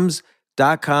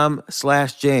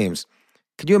hims.com/James.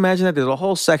 Could you imagine that? There's a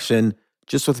whole section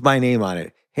just with my name on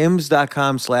it.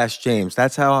 hims.com/James.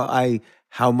 That's how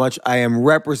much I am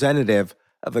representative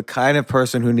of the kind of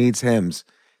person who needs Hims.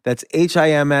 That's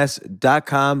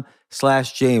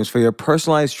HIMS.com/James for your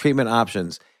personalized treatment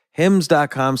options.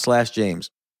 HIMS.com/James.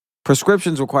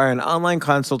 Prescriptions require an online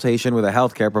consultation with a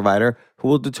healthcare provider who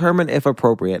will determine if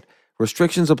appropriate.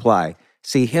 Restrictions apply.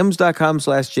 See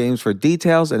HIMS.com/James for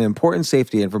details and important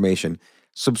safety information.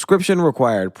 Subscription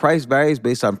required. Price varies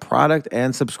based on product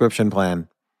and subscription plan.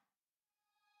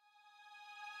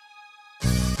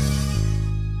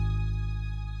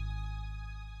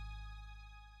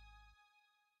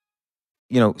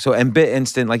 So and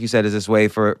BitInstant, like you said, is this way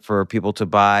for people to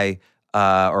buy,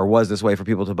 or was this way for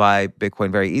people to buy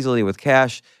Bitcoin very easily with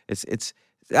cash. It's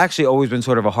actually always been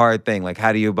sort of a hard thing. Like,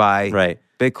 how do you buy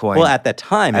Bitcoin? Well, at that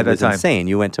time, it was insane.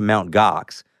 You went to Mt.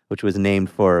 Gox, which was named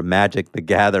for Magic the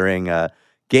Gathering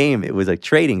game. It was a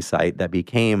trading site that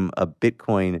became a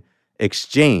Bitcoin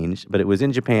exchange, but it was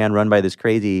in Japan, run by this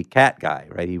crazy cat guy,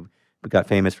 right? got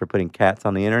famous for putting cats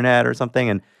on the internet or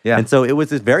something. Yeah. And so it was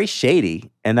this very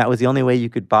shady, and that was the only way you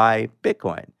could buy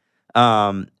Bitcoin.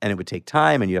 And it would take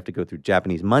time, and you have to go through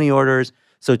Japanese money orders.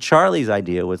 So Charlie's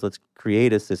idea was, let's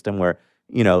create a system where,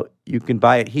 you can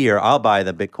buy it here. I'll buy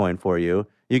the Bitcoin for you.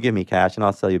 You give me cash, and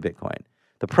I'll sell you Bitcoin.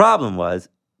 The problem was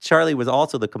Charlie was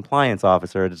also the compliance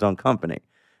officer at his own company.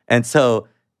 And so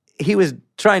he was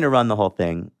trying to run the whole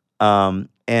thing.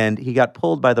 And he got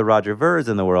pulled by the Roger Vers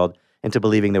in the world into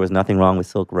believing there was nothing wrong with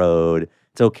Silk Road.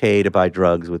 It's okay to buy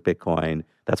drugs with Bitcoin.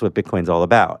 That's what Bitcoin's all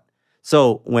about.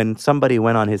 So when somebody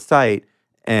went on his site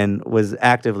and was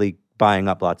actively buying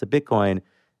up lots of Bitcoin,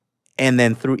 and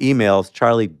then through emails,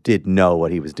 Charlie did know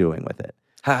what he was doing with it.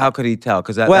 How could he tell?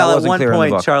 Because that Well, wasn't at one clear in the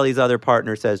point, book. Charlie's other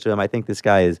partner says to him, I think this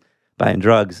guy is buying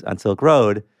drugs on Silk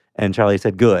Road. And Charlie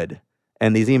said, good.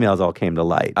 And these emails all came to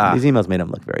light. These emails made him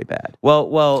look very bad.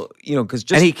 Well, because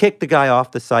And he kicked the guy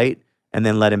off the site and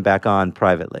then let him back on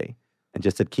privately and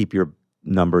just said, keep your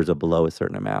numbers below a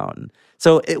certain amount. And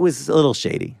so it was a little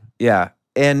shady. Yeah,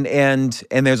 and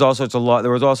there's all sorts of law.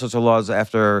 There was all sorts of laws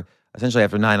essentially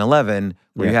after 9/11,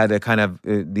 where you had to kind of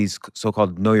these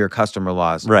so-called know your customer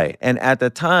laws. Right. And at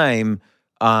the time,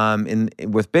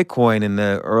 with Bitcoin in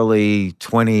the early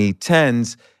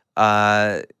 2010s,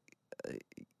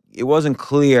 it wasn't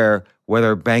clear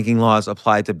whether banking laws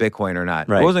applied to Bitcoin or not.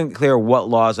 Right. It wasn't clear what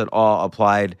laws at all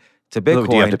applied to Bitcoin.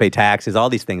 Do you have to pay taxes? All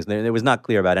these things. It was not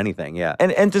clear about anything. Yeah.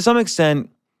 And to some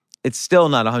extent, it's still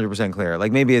not 100% clear.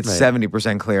 Like maybe it's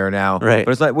 70% clear now. Right.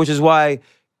 But it's not, which is why,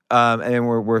 and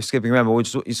we're skipping around, but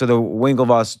so the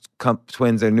Winklevoss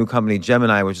twins, their new company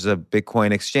Gemini, which is a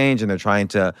Bitcoin exchange, and they're trying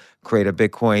to create a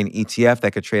Bitcoin ETF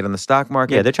that could trade on the stock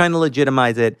market. Yeah, they're trying to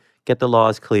legitimize it, get the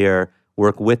laws clear,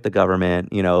 work with the government,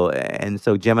 and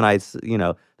so Gemini's,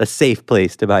 a safe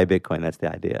place to buy Bitcoin. That's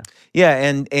the idea. Yeah,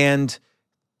 and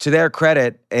to their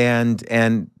credit, and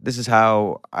this is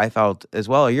how I felt as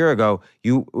well a year ago,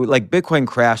 Bitcoin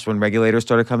crashed when regulators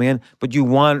started coming in, but you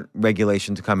want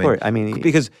regulation to come in. I mean,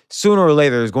 because sooner or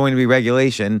later there's going to be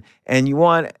regulation, and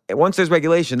once there's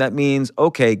regulation, that means,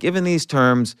 okay, given these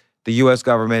terms, the U.S.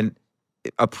 government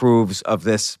approves of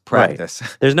this practice.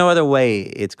 Right. There's no other way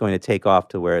it's going to take off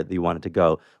to where you want it to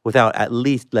go without at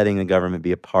least letting the government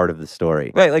be a part of the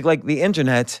story. Right, like the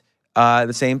internet.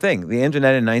 The same thing. The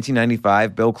internet in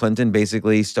 1995, Bill Clinton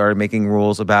basically started making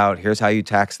rules about here's how you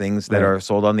tax things that are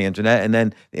sold on the internet, and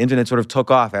then the internet sort of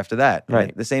took off after that. Right.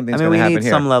 And the same thing's going to happen here. We need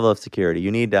some level of security. You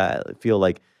need to feel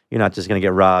like you're not just going to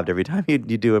get robbed every time you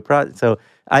do a project. So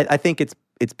I think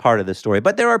it's part of the story.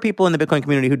 But there are people in the Bitcoin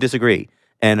community who disagree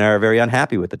and are very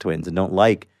unhappy with the twins and don't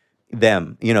like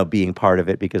them, being part of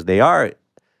it because they are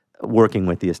working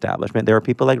with the establishment. There are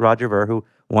people like Roger Ver who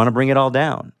want to bring it all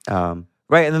down.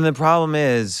 Right, and then the problem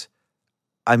is,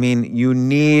 this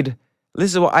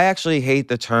is what I actually hate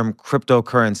the term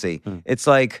cryptocurrency. It's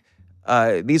like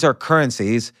these are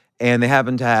currencies, and they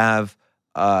happen to have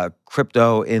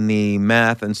crypto in the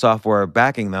math and software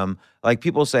backing them. Like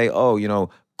people say,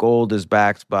 gold is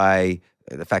backed by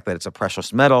the fact that it's a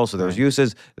precious metal, so there's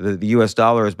uses. The U.S.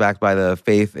 dollar is backed by the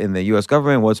faith in the U.S.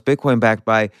 government. What's Bitcoin backed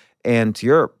by? And to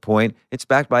your point, it's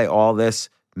backed by all this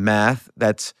math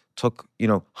that's took,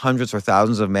 hundreds or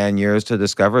thousands of man years to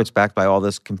discover. It's backed by all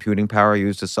this computing power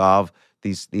used to solve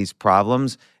these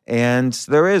problems. And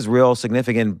there is real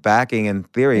significant backing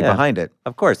and theory behind it.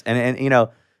 Of course. And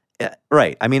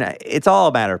right. It's all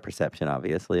a matter of perception,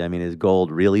 obviously. Is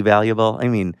gold really valuable?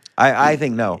 I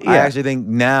think no. Yeah. I actually think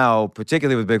now,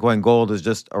 particularly with Bitcoin, gold is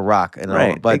just a rock.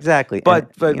 Right, exactly. But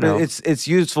it's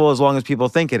useful as long as people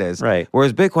think it is. Right.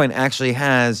 Whereas Bitcoin actually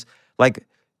has,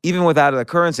 even without a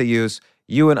currency use,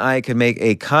 you and I can make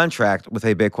a contract with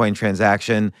a Bitcoin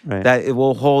transaction that it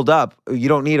will hold up. You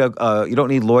don't need you don't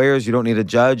need lawyers, you don't need a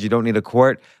judge, you don't need a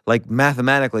court.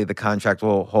 Mathematically, the contract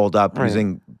will hold up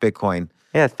using Bitcoin.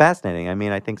 Yeah, it's fascinating.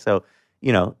 I think so.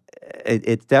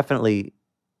 It's definitely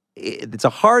it's a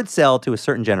hard sell to a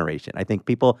certain generation. I think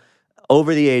people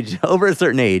over a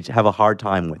certain age, have a hard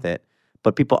time with it,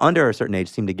 but people under a certain age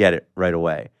seem to get it right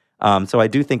away. So I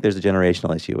do think there's a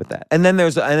generational issue with that. And then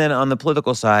on the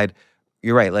political side,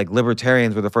 you're right.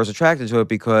 Libertarians were the first attracted to it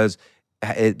because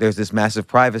there's this massive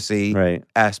privacy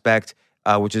aspect,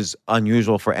 which is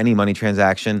unusual for any money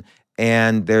transaction.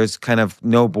 And there's kind of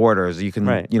no borders. You can,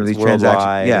 these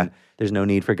transactions. Yeah, there's no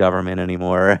need for government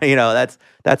anymore. That's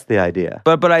the idea.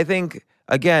 But I think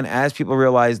again, as people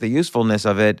realize the usefulness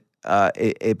of it,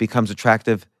 it becomes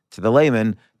attractive to the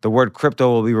layman. The word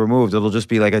crypto will be removed. It'll just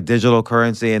be like a digital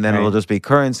currency, and then it'll just be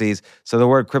currencies. So the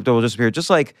word crypto will disappear, just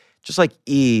like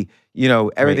E.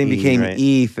 Everything became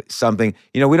ETH something.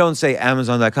 We don't say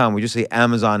Amazon.com. We just say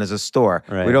Amazon is a store.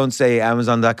 Right. We don't say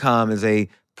Amazon.com is a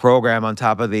program on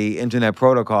top of the internet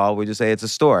protocol. We just say it's a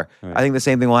store. Right. I think the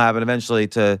same thing will happen eventually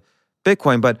to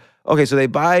Bitcoin. But okay, so they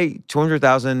buy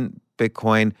 200,000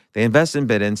 Bitcoin, they invest in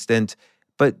BitInstant,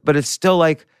 but it's still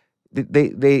like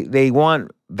they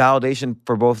want validation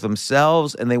for both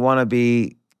themselves, and they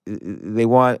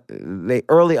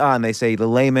early on they say the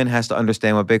layman has to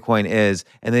understand what Bitcoin is,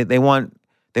 and they want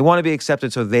to be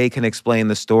accepted so they can explain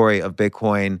the story of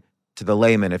Bitcoin to the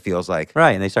layman, it feels like.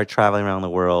 Right, and they start traveling around the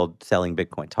world selling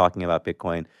Bitcoin, talking about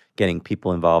Bitcoin, getting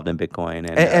people involved in Bitcoin.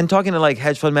 And talking to like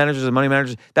hedge fund managers and money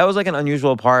managers. That was like an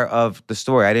unusual part of the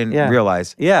story. I didn't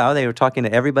realize. Yeah, they were talking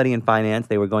to everybody in finance.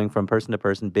 They were going from person to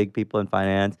person, big people in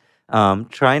finance,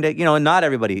 trying to, and not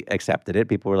everybody accepted it.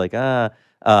 People were like,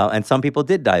 and some people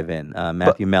did dive in.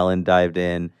 Matthew Mellon dived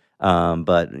in,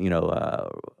 but,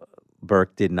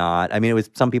 Burke did not. I mean, it was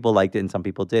some people liked it and some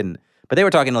people didn't. But they were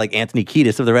talking to like Anthony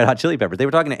Kiedis of the Red Hot Chili Peppers. They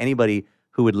were talking to anybody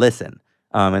who would listen.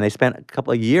 And they spent a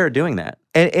couple of years doing that.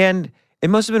 And it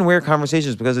must have been weird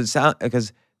conversations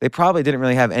because they probably didn't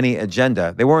really have any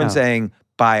agenda. They weren't saying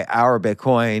buy our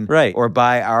Bitcoin or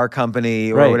buy our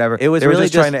company or whatever. It was they were really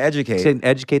just trying to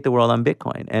educate the world on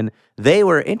Bitcoin. And they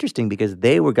were interesting because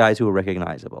they were guys who were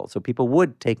recognizable. So people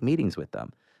would take meetings with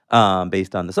them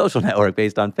based on the social network,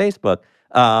 based on Facebook.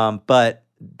 But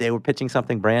they were pitching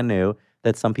something brand new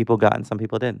that some people got and some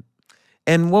people didn't.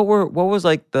 And what was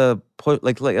like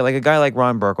like a guy like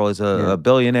Ron Burkle is a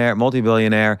billionaire,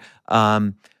 multi-billionaire,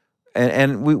 and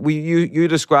you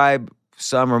describe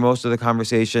some or most of the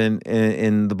conversation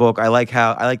in the book. I like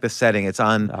the setting. It's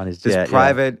on his this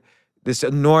jet, this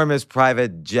enormous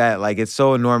private jet. Like it's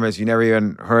so enormous you never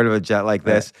even heard of a jet like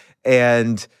this,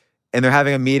 and they're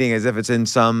having a meeting as if it's in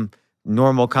some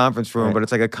normal conference room, but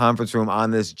it's like a conference room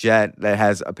on this jet that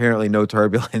has apparently no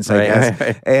turbulence, I guess.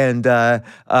 Right.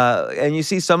 And you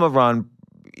see some of Ron.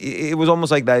 It was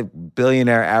almost like that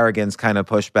billionaire arrogance kind of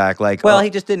pushback. Like,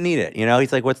 he just didn't need it.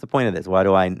 He's like, "What's the point of this? Why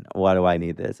do I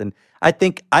need this?" And I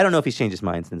don't know if he's changed his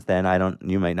mind since then.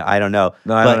 You might know. I don't know.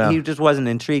 No, I don't know. He just wasn't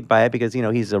intrigued by it because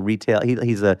he's a retail.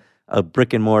 He's a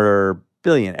brick and mortar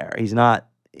billionaire. He's not.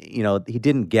 He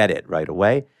didn't get it right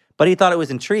away. But he thought it was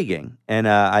intriguing. And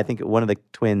I think one of the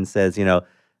twins says,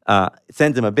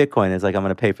 sends him a Bitcoin. It's like, I'm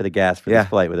going to pay for the gas for this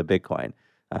flight with a Bitcoin.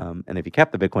 And if he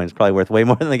kept the Bitcoin, it's probably worth way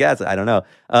more than the gas. I don't know.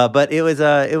 But it was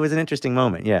an interesting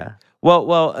moment, yeah.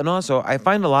 Well, and also, I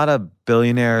find a lot of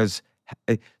billionaires.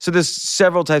 So there's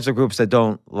several types of groups that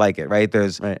don't like it, right?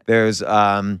 There's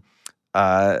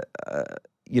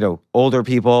older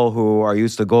people who are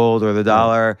used to gold or the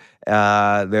dollar.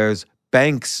 There's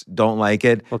banks don't like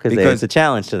it because it's a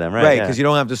challenge to them, right? Right, because you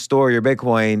don't have to store your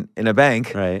Bitcoin in a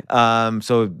bank, right?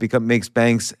 So it makes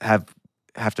banks have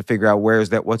to figure out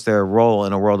what's their role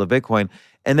in a world of Bitcoin.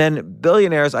 And then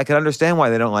billionaires, I can understand why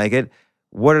they don't like it.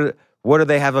 What do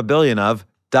they have $1 billion of?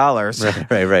 Dollars.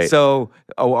 Right. So,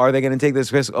 are they going to take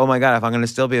this risk? Oh my God, if I'm going to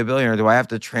still be a billionaire, do I have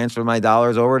to transfer my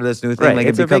dollars over to this new thing? Right. Like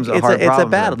it becomes a hard problem. It's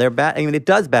a battle. It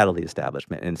does battle the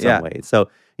establishment in some ways. So,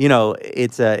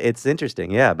 it's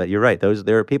interesting. Yeah, but you're right.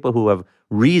 There are people who have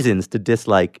reasons to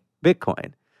dislike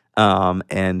Bitcoin.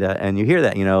 And you hear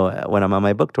that, when I'm on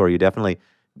my book tour, you definitely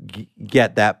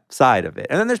get that side of it.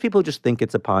 And then there's people who just think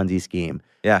it's a Ponzi scheme.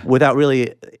 Yeah. Without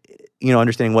really,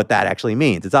 understanding what that actually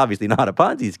means. It's obviously not a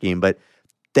Ponzi scheme, but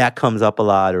that comes up a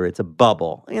lot, or it's a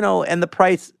bubble, and the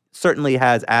price certainly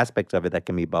has aspects of it that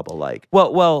can be bubble-like.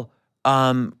 Well,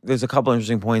 there's a couple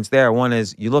interesting points there. One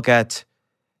is you look at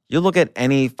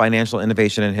any financial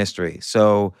innovation in history.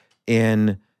 So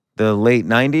in the late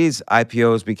 90s,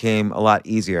 IPOs became a lot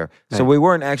easier. Right. So we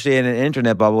weren't actually in an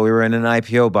internet bubble, we were in an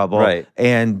IPO bubble. Right.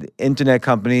 And internet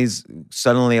companies,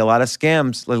 suddenly a lot of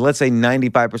scams, let's say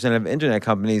 95% of internet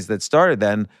companies that started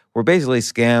then were basically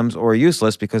scams or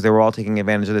useless because they were all taking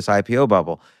advantage of this IPO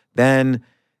bubble. Then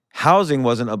housing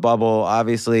wasn't a bubble,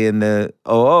 obviously, in the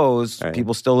 00s. Right.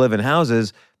 People still live in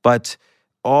houses, but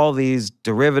all these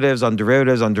derivatives on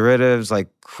derivatives on derivatives, like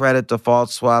credit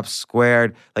default swaps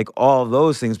squared, like all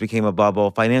those things became a bubble.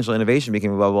 Financial innovation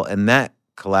became a bubble, and that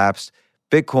collapsed.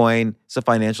 Bitcoin is a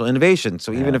financial innovation.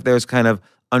 So even if there's kind of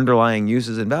underlying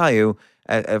uses and value,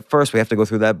 at first we have to go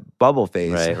through that bubble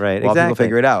phase. Right, while exactly. people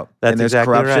figure it out. That's and there's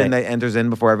exactly corruption right. that enters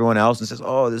in before everyone else and says,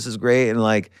 "Oh, this is great," and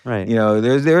Right.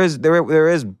 there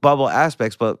is bubble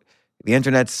aspects, but the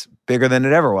internet's bigger than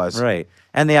it ever was. Right.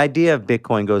 And the idea of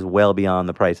Bitcoin goes well beyond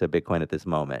the price of Bitcoin at this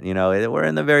moment. We're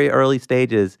in the very early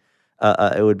stages.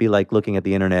 It would be like looking at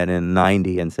the internet in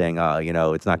 90 and saying,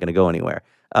 it's not going to go anywhere.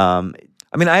 I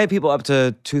had people up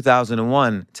to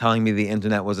 2001 telling me the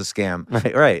internet was a scam.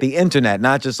 Right. The internet,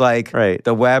 not just like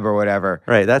the web or whatever.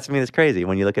 Right. It's crazy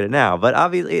when you look at it now. But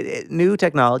obviously, new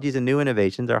technologies and new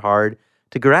innovations are hard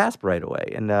to grasp right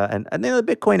away. And the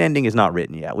Bitcoin ending is not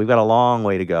written yet. We've got a long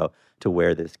way to go to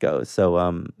where this goes.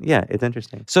 So yeah, it's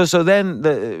interesting. So then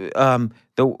the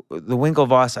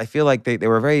Winklevoss, I feel like they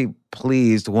were very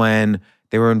pleased when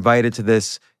they were invited to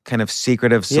this kind of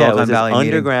secretive Silicon it was Valley this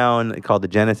meeting. underground called the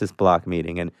Genesis Block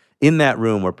meeting, and in that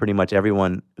room were pretty much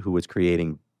everyone who was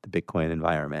creating the Bitcoin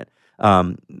environment.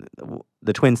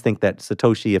 The twins think that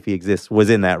Satoshi, if he exists, was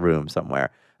in that room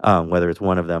somewhere, whether it's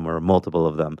one of them or multiple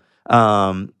of them.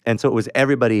 And so it was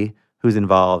everybody who's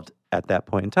involved at that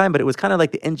point in time, but it was kind of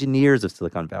like the engineers of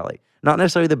Silicon Valley, not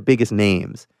necessarily the biggest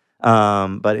names,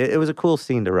 but it was a cool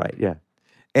scene to write. Yeah,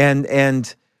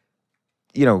 and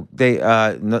you know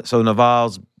so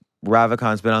Naval's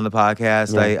Ravikant's been on the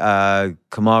podcast. Yeah.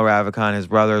 Kamal Ravikant, his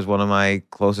brother, is one of my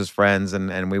closest friends,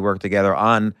 and we work together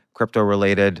on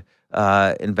crypto-related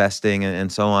investing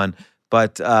and so on.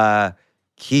 But so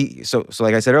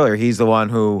like I said earlier, he's the one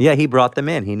who he brought them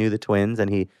in. He knew the twins, and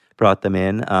he brought them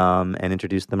in and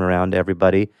introduced them around to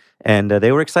everybody. And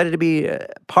they were excited to be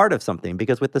part of something,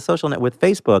 because with the social net, with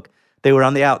Facebook, they were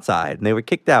on the outside and they were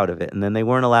kicked out of it, and then they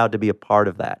weren't allowed to be a part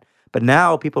of that. But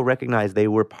now people recognize they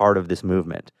were part of this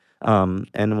movement.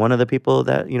 And one of the people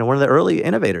that, one of the early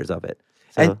innovators of it.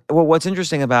 So, and well, what's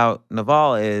interesting about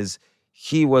Naval is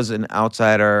he was an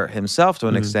outsider himself to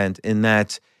an extent, in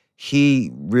that he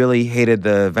really hated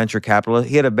the venture capitalist.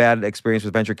 He had a bad experience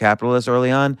with venture capitalists early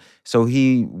on. So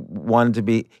he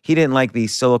didn't like the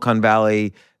Silicon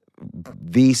Valley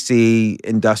VC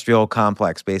industrial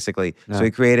complex, basically. No. So he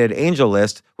created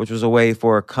AngelList, which was a way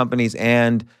for companies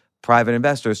and private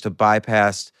investors to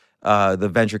bypass the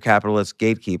venture capitalist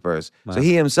gatekeepers. Wow. So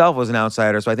he himself was an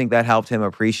outsider. So I think that helped him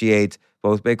appreciate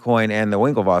both Bitcoin and the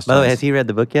Winklevoss. by the way, twins. has he read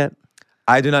the book yet?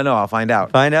 I do not know. I'll find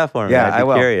out. Find out for me. Yeah, I'd be I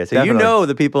will. curious. So you Definitely. know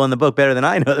the people in the book better than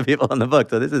I know the people in the book.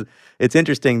 So it's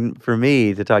interesting for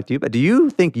me to talk to you. But do you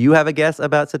think you have a guess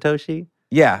about Satoshi?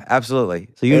 Yeah, absolutely.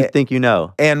 So you think you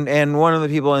know? And one of the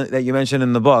people that you mentioned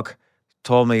in the book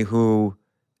told me who,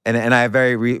 and I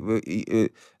very one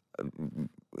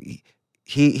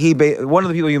of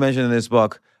the people you mentioned in this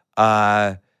book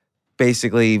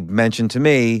basically mentioned to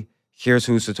me, here's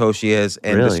who Satoshi is,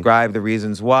 and Really? described the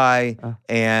reasons why.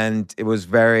 And it was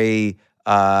very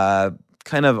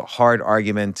kind of hard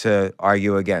argument to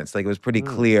argue against. Like, it was pretty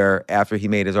clear after he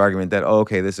made his argument that,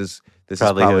 okay, this is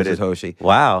Probably probably who it is. Satoshi.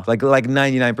 Wow. Like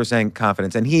 99%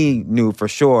 confidence. And he knew for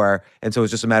sure. And so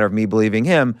it's just a matter of me believing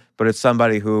him, but it's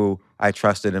somebody who I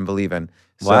trusted and believe in.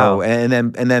 So, Wow. and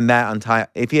then that on time,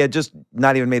 if he had just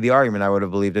not even made the argument, I would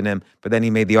have believed in him. But then he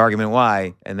made the argument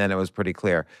why, and then it was pretty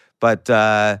clear. But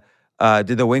did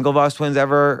the Winklevoss twins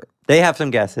ever? They have some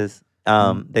guesses.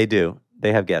 They do.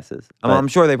 They have guesses. I'm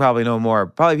sure they probably know more.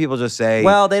 Probably people just say,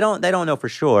 Well, they don't know for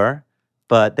sure,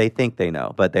 but they think they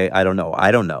know. But I don't know.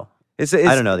 I don't know. I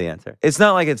don't know the answer. It's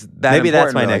not like it's that Maybe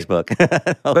that's important, my really. next book.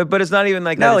 But it's not even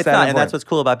like No, that. it's not. that And important. that's what's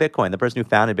cool about Bitcoin. The person who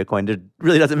founded Bitcoin, it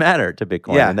really doesn't matter to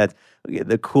Bitcoin. Yeah. And that's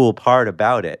the cool part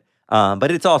about it. But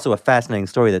it's also a fascinating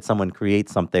story that someone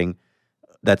creates something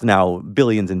that's now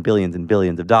billions and billions and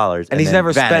billions of dollars. And he's then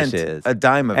never spent vanishes. a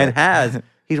dime of And it.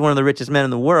 he's one of the richest men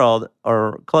in the world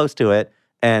or close to it,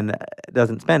 and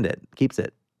doesn't spend it, keeps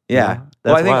it. You Yeah. know?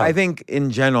 Well, That's I wild. think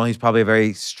in general he's probably a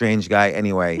very strange guy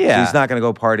anyway. So Yeah. he's not going to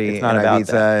go party It's in not about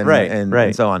Ibiza that. and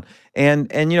Right. so on.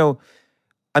 And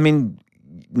I mean,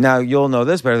 now you'll know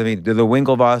this better than me. Do the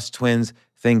Winklevoss twins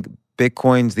think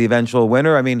Bitcoin's the eventual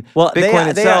winner? I mean, Well, Bitcoin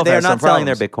itself they are has some not selling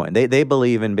their problems. Bitcoin. They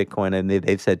believe in Bitcoin, and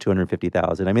they've said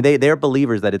 250,000. I mean, they're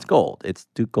believers that it's gold. It's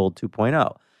gold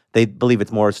 2.0. They believe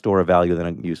it's more a store of value than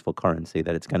a useful currency,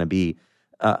 that it's going to be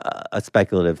a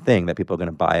speculative thing, that people are going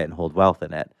to buy it and hold wealth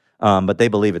in it. But they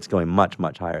believe it's going much,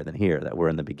 much higher than here, that we're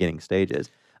in the beginning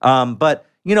stages. But,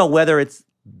 whether it's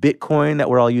Bitcoin that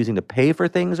we're all using to pay for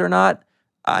things or not,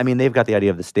 I mean, they've got the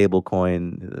idea of the stable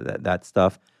coin, that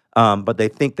stuff. But they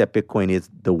think that Bitcoin is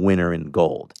the winner in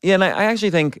gold. Yeah, and I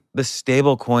actually think the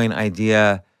stable coin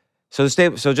idea, so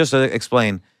just to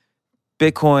explain,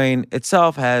 Bitcoin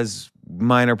itself has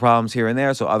minor problems here and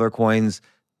there, so other coins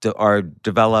are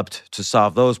developed to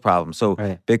solve those problems. So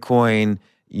Right. Bitcoin,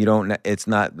 it's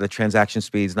not, the transaction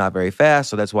speed's not very fast,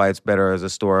 so that's why it's better as a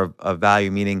store of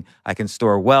value, meaning I can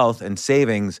store wealth and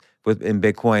savings in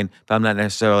Bitcoin, but I'm not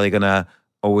necessarily going to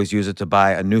always use it to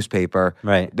buy a newspaper.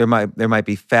 Right. There might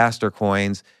be faster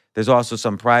coins. There's also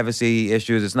some privacy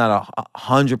issues. It's not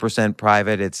 100%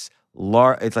 private. It's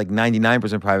like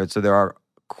 99% private. So there are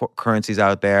currencies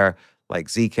out there like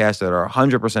Zcash that are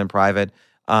 100% private.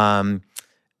 And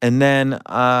then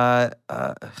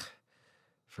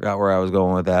forgot where I was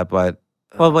going with that, but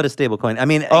Well, what is stable coin? I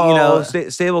mean,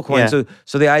 stable coin. Yeah.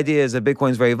 So the idea is that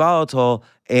Bitcoin's very volatile,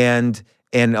 and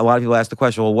And a lot of people ask the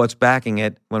question, well, what's backing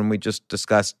it? When we just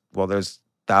discussed, well, there's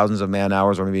thousands of man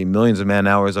hours or maybe millions of man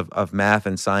hours of math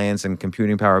and science and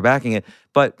computing power backing it.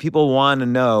 But people want to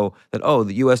know that, oh,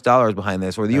 the U.S. dollar is behind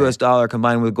this, or the U.S. dollar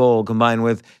combined with gold, combined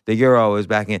with the euro is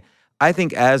backing it. I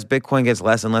think as Bitcoin gets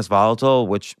less and less volatile,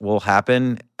 which will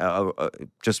happen,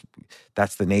 just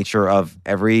that's the nature of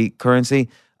every currency,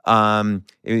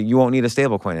 you won't need a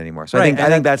stable coin anymore. So I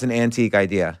think that's an antique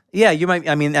idea. Yeah, you might.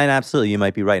 I mean, and absolutely, you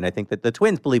might be right. And I think that the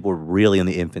twins believe we're really in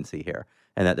the infancy here,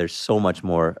 and that there's so much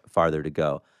more farther to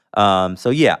go. So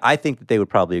yeah, I think that they would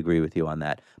probably agree with you on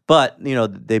that. But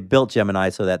they built Gemini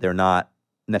so that they're not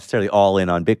necessarily all in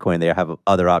on Bitcoin. They have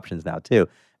other options now too.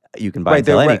 You can buy and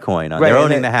sell any coin. They're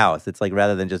owning the house. It's like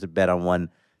rather than just a bet on one.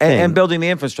 And building the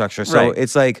infrastructure. So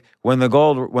it's like when the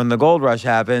gold rush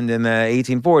happened in the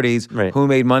 1840s, who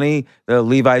made money? The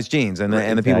Levi's jeans and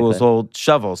the people who sold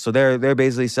shovels. So they're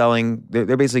basically selling.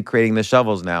 They're basically creating the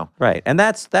shovels now. Right, and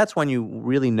that's when you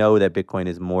really know that Bitcoin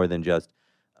is more than just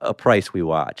a price we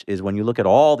watch. Is when you look at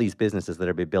all these businesses that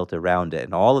are being built around it,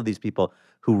 and all of these people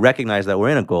who recognize that we're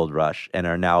in a gold rush and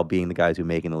are now being the guys who are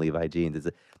making the Levi jeans.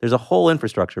 There's a whole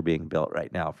infrastructure being built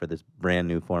right now for this brand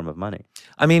new form of money.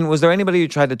 I mean, was there anybody you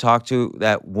tried to talk to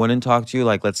that wouldn't talk to you?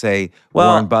 Like, let's say,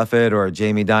 Warren Buffett or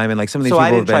Jamie Dimon, like some of these people. So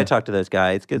I didn't try to talk to those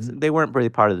guys because they weren't really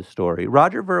part of the story.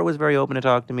 Roger Ver was very open to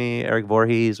talk to me. Eric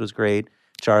Voorhees was great.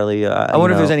 Charlie. I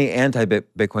wonder if there's any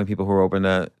anti-Bitcoin people who are open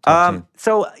to talk to you.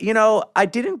 So, I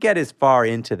didn't get as far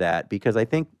into that because I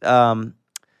think that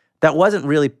wasn't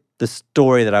really the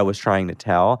story that I was trying to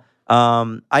tell.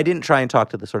 I didn't try and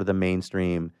talk to the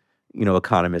mainstream,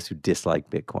 economists who dislike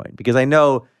Bitcoin because I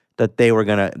know that they're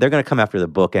gonna come after the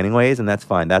book anyways, and that's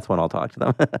fine. That's when I'll talk to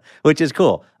them, which is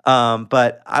cool.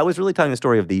 But I was really telling the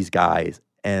story of these guys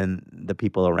and the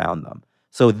people around them.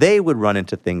 So they would run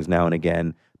into things now and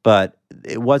again, but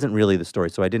it wasn't really the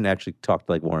story. So I didn't actually talk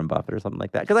to like Warren Buffett or something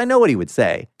like that because I know what he would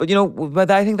say. But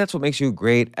I think that's what makes you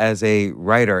great as a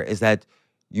writer is that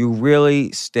you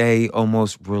really stay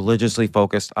almost religiously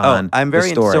focused on the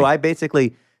story. So I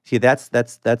basically see that's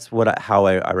how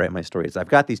I write my stories. I've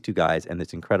got these two guys and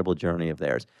this incredible journey of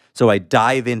theirs. So I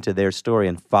dive into their story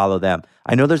and follow them.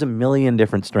 I know there's a million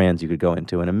different strands you could go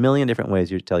into and a million different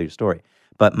ways you tell your story.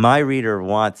 But my reader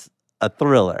wants a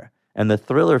thriller, and the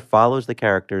thriller follows the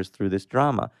characters through this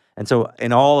drama. And so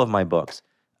in all of my books,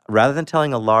 rather than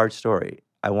telling a large story,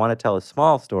 I want to tell a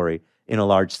small story in a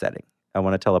large setting. I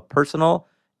want to tell a personal,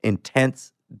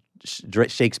 intense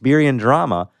Shakespearean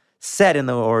drama set in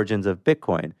the origins of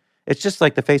Bitcoin. It's just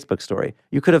like the Facebook story.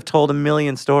 You could have told a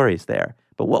million stories there,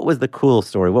 but what was the cool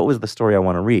story? What was the story I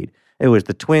want to read? It was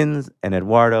the twins and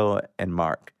Eduardo and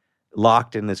Mark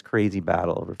locked in this crazy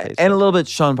battle over Facebook. And a little bit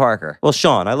Sean Parker. Well,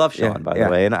 Sean. I love Sean, by the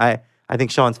way, and I think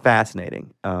Sean's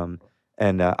fascinating.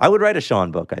 And I would write a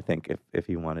Sean book, I think, if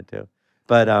he wanted to.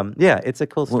 But it's a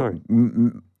cool story.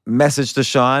 Message to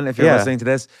Sean if you're listening to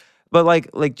this. But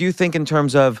like, do you think in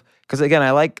terms of, because again,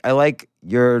 I like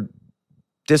your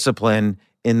discipline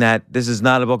in that this is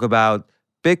not a book about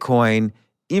Bitcoin,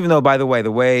 even though, by the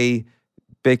way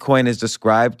Bitcoin is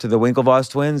described to the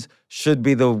Winklevoss twins should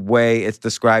be the way it's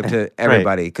described to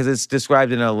everybody, because it's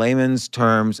described in a layman's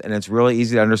terms and it's really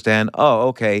easy to understand. Oh,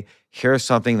 okay, here's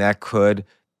something that could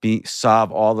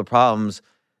solve all the problems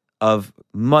of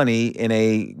money in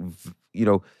a,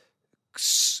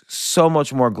 so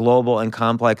much more global and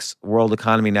complex world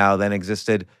economy now than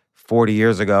existed 40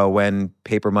 years ago when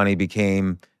paper money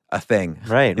became a thing.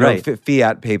 Right.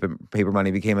 Fiat paper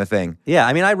money became a thing. Yeah,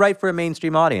 I mean, I write for a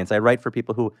mainstream audience. I write for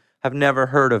people who have never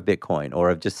heard of Bitcoin or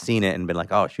have just seen it and been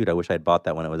like, oh, shoot, I wish I'd bought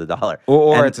that when it was $1.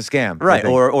 Or it's a scam. Right,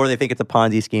 or they think it's a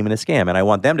Ponzi scheme and a scam. And I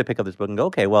want them to pick up this book and go,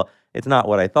 okay, well, it's not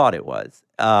what I thought it was.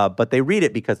 But they read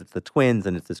it because it's the twins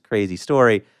and it's this crazy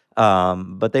story.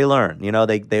 But they learn,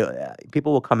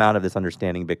 people will come out of this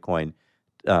understanding Bitcoin,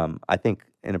 I think,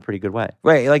 in a pretty good way.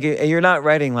 Right. Like, you're not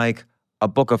writing like a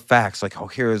book of facts, like,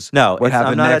 here's what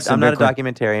happened next. I'm not a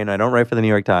documentarian. I don't write for the New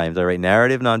York Times. I write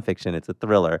narrative nonfiction. It's a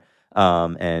thriller.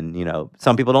 And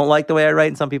some people don't like the way I write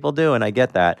and some people do. And I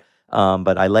get that.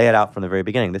 But I lay it out from the very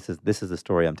beginning. This is the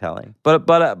story I'm telling.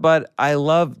 But I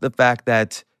love the fact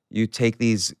that you take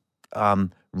these,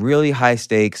 really high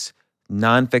stakes,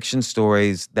 nonfiction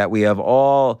stories that we have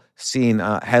all seen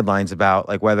headlines about,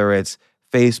 like whether it's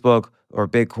Facebook or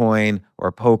Bitcoin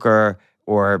or poker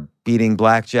or beating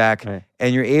blackjack,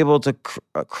 and you're able to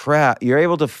you're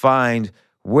able to find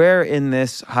where in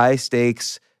this high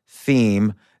stakes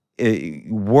theme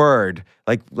word,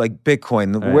 like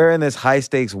Bitcoin, where in this high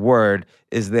stakes word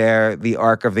is there the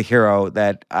arc of the hero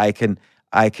that I can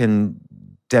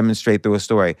demonstrate through a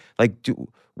story. Like,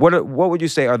 what would you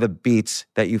say are the beats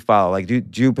that you follow? Like, do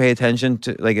you pay attention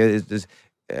to, like,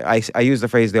 I use the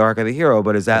phrase the arc of the hero,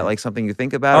 but is that like something you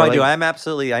think about? Oh, or I like,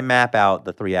 do. I map out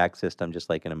the 3-act system just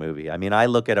like in a movie. I mean, I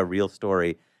look at a real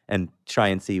story and try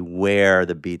and see where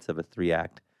the beats of a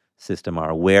 3-act system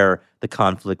are, where the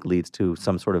conflict leads to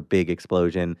some sort of big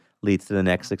explosion, leads to the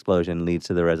next explosion, leads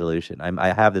to the resolution.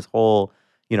 I have this whole,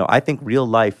 I think real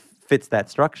life fits that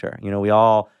structure. We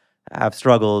all have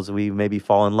struggles. We maybe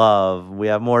fall in love. We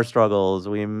have more struggles.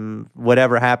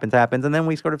 Whatever happens, and then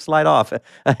we sort of slide off.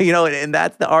 And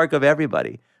that's the arc of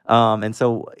everybody. And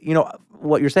so,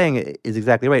 what you're saying is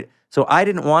exactly right. So I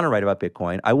didn't want to write about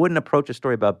Bitcoin. I wouldn't approach a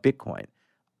story about Bitcoin.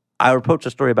 I would approach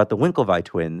a story about the Winklevi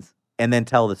twins and then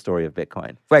tell the story of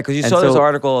Bitcoin. Right, because you saw this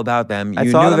article about them. I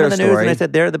You saw knew them their in the story. news and I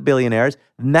said, they're the billionaires.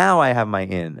 Now I have my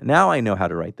in. Now I know how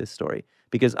to write this story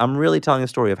because I'm really telling a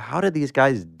story of how did these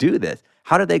guys do this?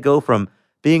 How did they go from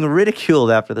being ridiculed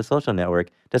after the social network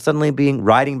to suddenly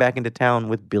riding back into town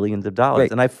with billions of dollars?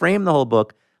 Right. And I framed the whole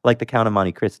book like the Count of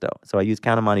Monte Cristo. So I use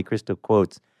Count of Monte Cristo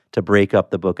quotes to break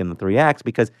up the book in the 3 acts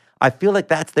because I feel like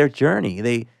that's their journey.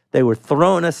 They were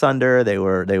thrown asunder. They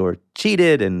were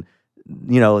cheated, and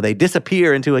they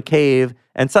disappear into a cave,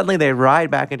 and suddenly they ride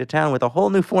back into town with a whole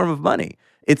new form of money.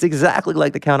 It's exactly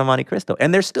like the Count of Monte Cristo,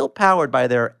 and they're still powered by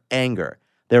their anger,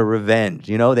 their revenge.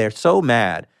 They're so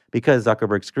mad because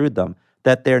Zuckerberg screwed them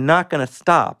that they're not going to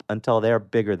stop until they're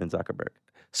bigger than Zuckerberg.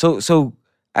 So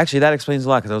actually, that explains a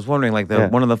lot because I was wondering, like,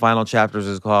 one of the final chapters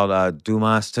is called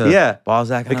Dumas to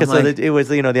Balzac. And Because I'm like, it was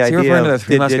the idea referring to the of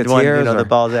Three Musketeers, the or-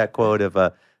 Balzac quote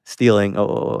of stealing.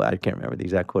 I can't remember the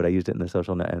exact quote. I used it in the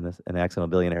social net and Accidental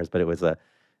Billionaires, but it was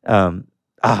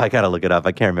I gotta look it up.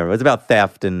 I can't remember. It was about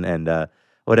theft and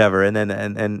whatever. And then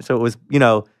and so it was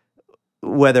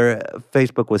whether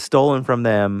Facebook was stolen from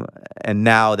them and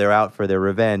now they're out for their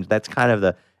revenge. That's kind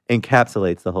of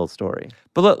encapsulates the whole story.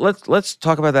 But let's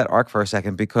talk about that arc for a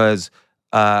second because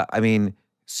I mean,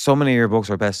 so many of your books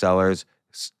are bestsellers,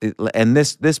 and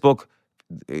this book,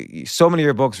 so many of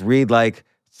your books read like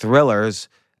thrillers,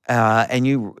 and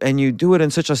you do it in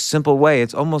such a simple way.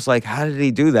 It's almost like, how did he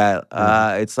do that?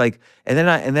 It's like, and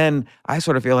then I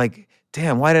sort of feel like,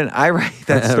 damn, why didn't I write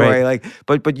that story? Right.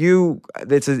 Like, but you,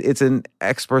 it's an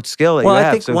expert skill that Well, you I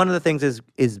have. think one of the things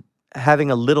is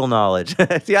having a little knowledge.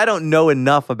 See, I don't know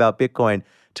enough about Bitcoin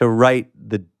to write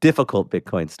the difficult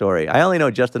Bitcoin story. I only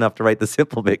know just enough to write the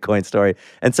simple Bitcoin story.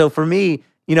 And so for me,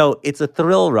 it's a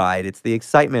thrill ride. It's the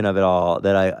excitement of it all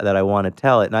that I want to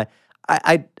tell it. And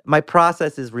I my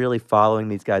process is really following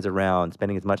these guys around,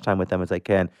 spending as much time with them as I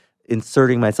can,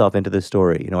 inserting myself into the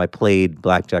story. I played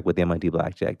blackjack with the MIT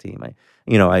blackjack team.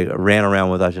 I ran around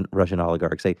with Russian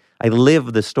oligarchs. I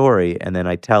live the story and then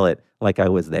I tell it like I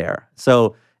was there.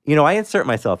 So, I insert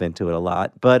myself into it a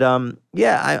lot, but I'm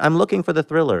looking for the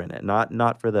thriller in it,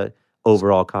 not for the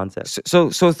overall concept. So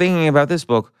thinking about this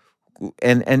book,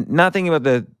 and not thinking about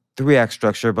the 3-act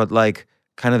structure, but like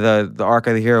kind of the arc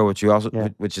of the hero, which you also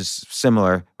which is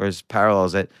similar or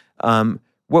parallels it.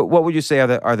 What would you say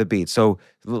are the beats? So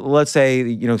let's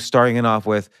say starting it off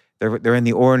with they're in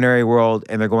the ordinary world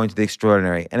and they're going to the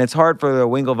extraordinary, and it's hard for the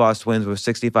Winklevoss twins with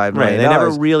 $65 million. Right, they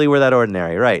never really were that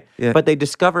ordinary, right? Yeah. But they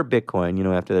discover Bitcoin,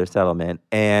 after their settlement,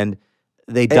 and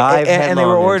they dive headlong and they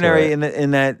were into ordinary it.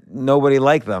 in that nobody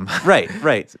liked them.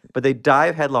 Right. But they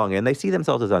dive headlong in. They see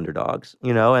themselves as underdogs,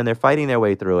 and they're fighting their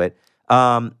way through it.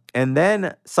 And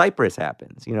then Cyprus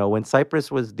happens. When Cyprus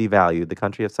was devalued, the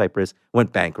country of Cyprus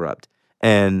went bankrupt.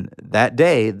 And that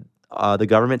day, the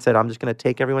government said, I'm just going to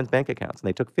take everyone's bank accounts. And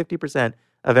they took 50%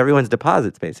 of everyone's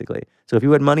deposits, basically. So if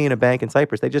you had money in a bank in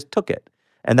Cyprus, they just took it.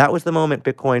 And that was the moment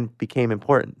Bitcoin became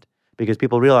important because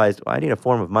people realized, well, I need a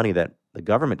form of money that the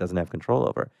government doesn't have control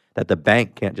over, that the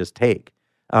bank can't just take.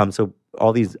 So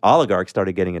all these oligarchs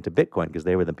started getting into Bitcoin because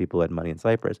they were the people who had money in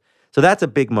Cyprus. So that's a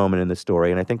big moment in the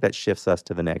story, and I think that shifts us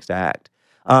to the next act.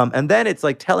 And then it's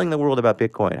like telling the world about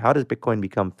Bitcoin. How does Bitcoin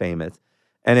become famous?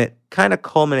 And it kind of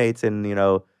culminates in,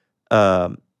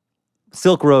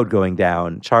 Silk Road going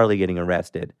down, Charlie getting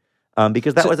arrested,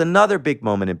 because that was another big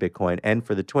moment in Bitcoin and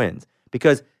for the twins,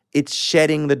 because it's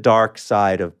shedding the dark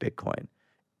side of Bitcoin.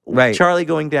 Right. Charlie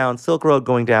going down, Silk Road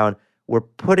going down, we're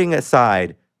putting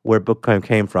aside where Bitcoin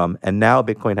came from, and now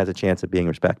Bitcoin has a chance of being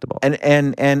respectable.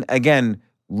 And again,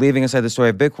 leaving aside the story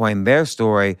of Bitcoin, their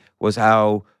story was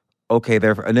how, okay,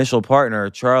 their initial partner,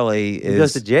 Charlie, he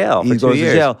goes to jail for 2 goes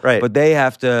years. to jail, right. But they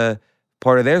have to,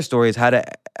 part of their story is how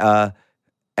to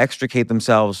extricate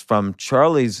themselves from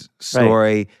Charlie's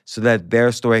story so that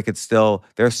their story could still,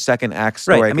 their second act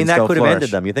story right. I mean, that could have flourish.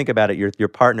 ended them. You think about it, your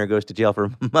partner goes to jail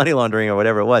for money laundering or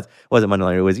whatever it was. It wasn't money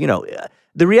laundering. It was,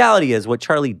 the reality is what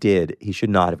Charlie did, he should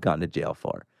not have gone to jail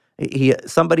for.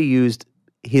 Somebody used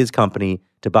his company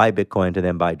to buy Bitcoin to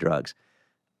then buy drugs.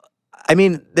 I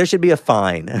mean, there should be a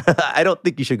fine. I don't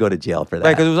think you should go to jail for that.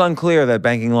 Right, because it was unclear that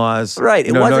banking laws. Right,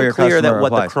 it know wasn't your clear that customer what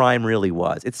the applies. crime really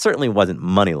was. It certainly wasn't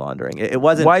money laundering. It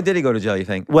wasn't. Why did he go to jail, you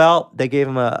think? Well, they gave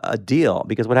him a deal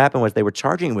because what happened was they were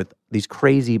charging him with these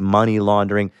crazy money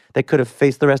laundering that could have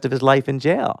faced the rest of his life in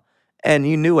jail. And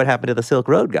you knew what happened to the Silk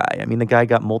Road guy. I mean, the guy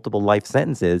got multiple life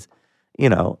sentences,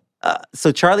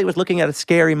 So Charlie was looking at a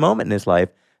scary moment in his life.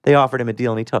 They offered him a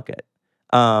deal and he took it.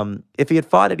 If he had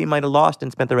fought it, he might have lost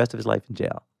and spent the rest of his life in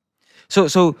jail.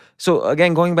 So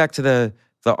again, going back to the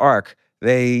arc,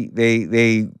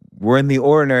 they were in the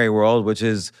ordinary world, which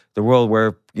is the world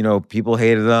where people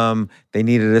hated them. They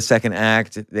needed a second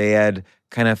act. They had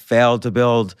kind of failed to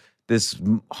build this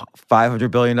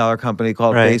 $500 billion company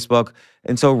called Facebook,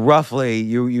 and so roughly,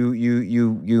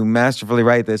 you masterfully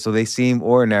write this, so they seem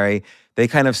ordinary. They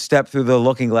kind of step through the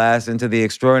looking glass into the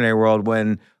extraordinary world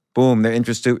when, boom, they're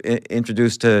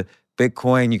introduced to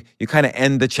Bitcoin. You kind of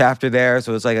end the chapter there,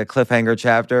 so it's like a cliffhanger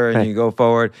chapter, and you go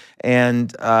forward,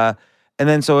 and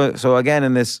then so again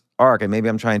in this arc, and maybe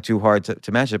I'm trying too hard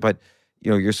to match it, but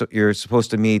you're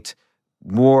supposed to meet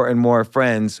more and more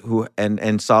friends who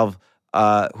solve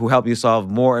who help you solve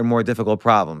more and more difficult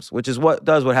problems, which is what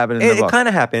happened in the book. It kind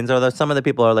of happens, although some of the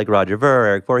people are like Roger Ver,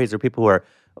 Eric Voorhees, are people who are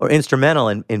instrumental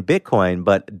in Bitcoin,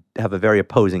 but have a very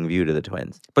opposing view to the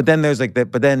twins. But then there's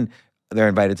but then they're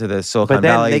invited to the Silicon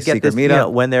Valley secret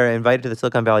meetup. When they're invited to the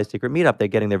Silicon Valley secret meetup, they're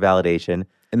getting their validation.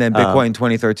 And then Bitcoin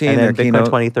 2013. And then Bitcoin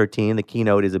 2013, the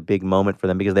keynote is a big moment for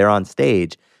them because they're on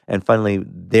stage. And finally,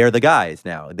 they're the guys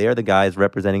now. They're the guys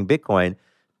representing Bitcoin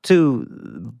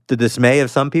to the dismay of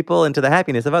some people and to the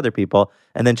happiness of other people.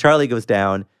 And then Charlie goes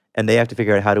down, and they have to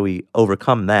figure out how do we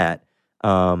overcome that.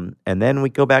 And then we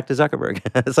go back to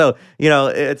Zuckerberg. So,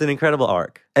 it's an incredible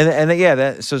arc.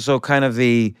 So kind of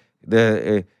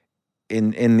in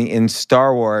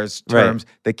Star Wars terms,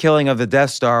 the killing of the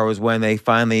Death Star was when they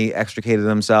finally extricated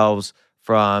themselves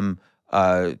from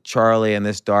Charlie and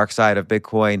this dark side of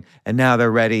Bitcoin, and now they're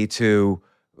ready to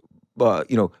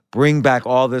bring back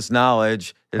all this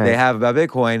knowledge that they have about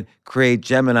Bitcoin, create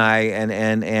Gemini,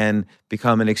 and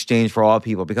become an exchange for all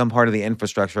people, become part of the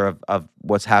infrastructure of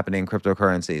what's happening in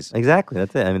cryptocurrencies. Exactly,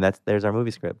 that's it. I mean, there's our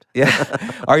movie script. Yeah.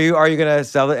 Are you going to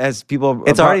sell it as people?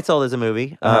 It's already sold as a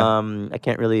movie. I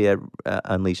can't really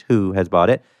unleash who has bought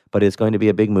it, but it's going to be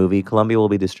a big movie. Columbia will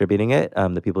be distributing it.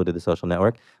 The people who did The Social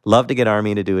Network. Love to get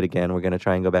Army to do it again. We're going to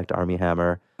try and go back to Army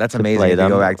Hammer. That's amazing. If you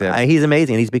go back to him. He's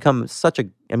amazing, and he's become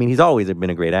he's always been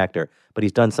a great actor, but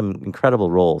he's done some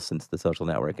incredible roles since The Social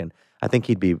Network, and I think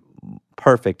he'd be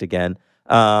perfect again.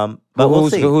 But we'll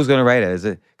see. Who's going to write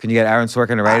it? Can you get Aaron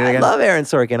Sorkin to write it again? I love Aaron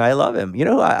Sorkin. I love him. You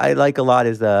know who I like a lot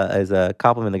is a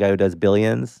compliment, the guy who does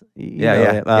Billions.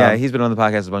 Yeah. He's been on the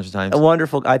podcast a bunch of times. A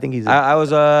wonderful. I think he's. I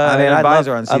was an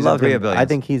advisor on season 3 of Billions. I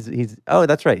think he's. Oh,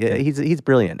 that's right. Yeah, he's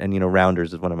brilliant. And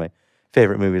Rounders is one of my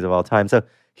favorite movies of all time. So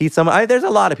he's there's a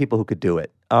lot of people who could do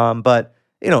it. But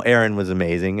Aaron was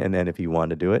amazing, and then if he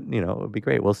wanted to do it, it would be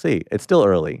great. We'll see. It's still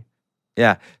early.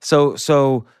 Yeah.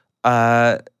 So.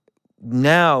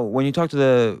 Now, when you talk to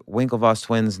the Winklevoss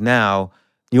twins now...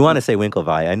 You want to say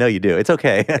Winklevi. I know you do. It's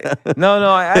okay. No,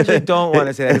 I actually don't want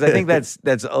to say that because I think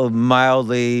that's a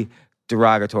mildly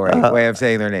derogatory way of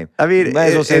saying their name. I mean... You might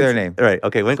as well say their name. Right.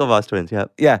 Okay, Winklevoss twins,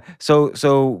 yep. Yeah. So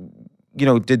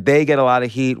did they get a lot of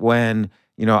heat when...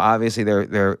 obviously they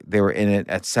were in it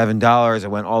at $7. It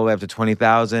went all the way up to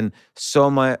 20,000. So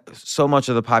much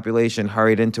of the population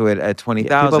hurried into it at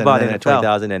 20,000. People bought in at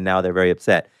 20,000, and now they're very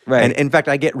upset. Right. And in fact,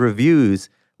 I get reviews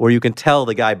where you can tell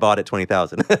the guy bought at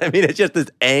 20,000. I mean, it's just this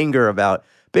anger about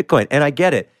Bitcoin, and I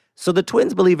get it. So the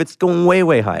twins believe it's going way,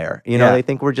 way higher. They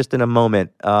think we're just in a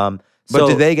moment. But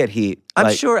did they get heat?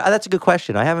 I'm sure that's a good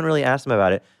question. I haven't really asked them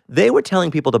about it. They were telling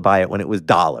people to buy it when it was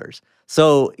dollars.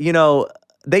 So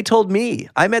they told me.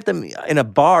 I met them in a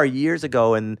bar years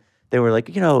ago, and they were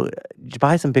like,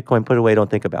 buy some Bitcoin, put it away,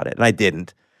 don't think about it. And I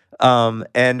didn't. And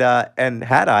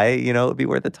had I, it'd be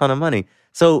worth a ton of money.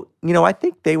 So, I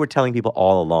think they were telling people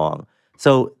all along.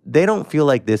 So they don't feel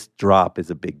like this drop is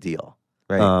a big deal.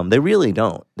 Right. They really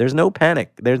don't. There's no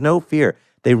panic. There's no fear.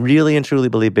 They really and truly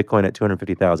believe Bitcoin at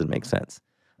 250,000 makes sense.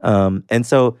 And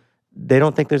so they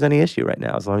don't think there's any issue right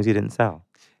now as long as you didn't sell.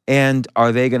 And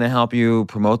are they going to help you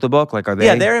promote the book? Like, are they?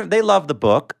 Yeah, they love the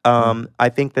book. I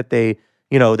think that they're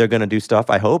going to do stuff.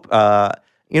 I hope. I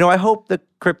hope the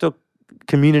crypto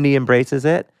community embraces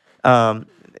it.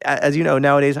 As you know,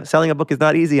 nowadays selling a book is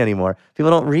not easy anymore.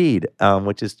 People don't read,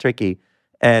 which is tricky,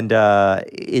 and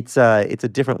it's a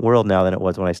different world now than it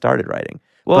was when I started writing.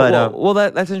 Well,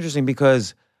 that's interesting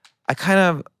because I kind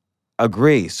of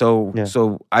agree. So Yeah.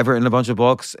 so I've written a bunch of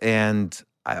books, and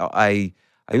I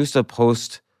used to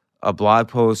post a blog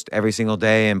post every single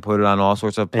day and put it on all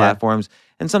sorts of platforms.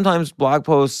 And sometimes blog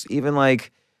posts, even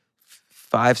like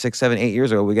 5, 6, 7, 8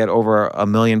 years ago, we get over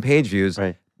 1 million page views.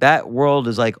 Right. That world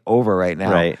is like over right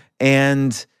now. Right.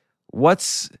 And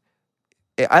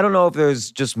I don't know if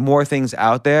there's just more things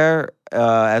out there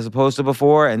as opposed to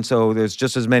before, and so there's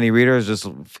just as many readers. Just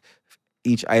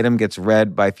each item gets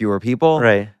read by fewer people.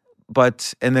 Right.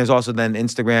 And there's also then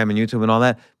Instagram and YouTube and all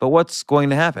that. But what's going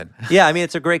to happen? Yeah, I mean,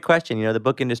 it's a great question. The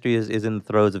book industry is in the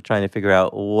throes of trying to figure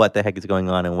out what the heck is going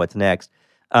on and what's next.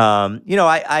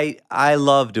 I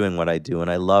love doing what I do,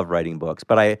 and I love writing books,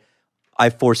 but I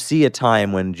foresee a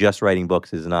time when just writing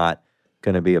books is not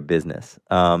going to be a business.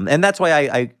 And that's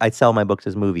why I sell my books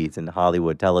as movies in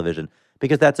Hollywood, television,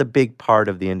 because that's a big part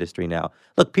of the industry now.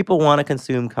 Look, people want to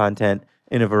consume content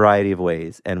in a variety of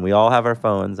ways, and we all have our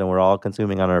phones, and we're all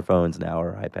consuming on our phones now,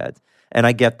 or iPads, and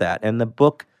I get that. And the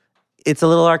book, it's a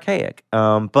little archaic,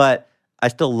 but I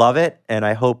still love it, and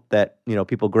I hope that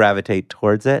people gravitate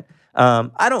towards it.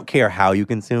 I don't care how you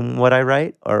consume what I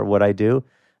write or what I do,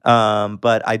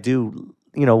 but I do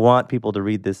want people to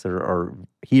read this or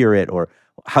hear it or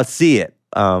see it,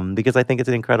 because I think it's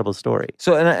an incredible story.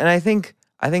 So, and I think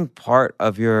part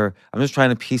of I'm just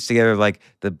trying to piece together like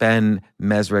the Ben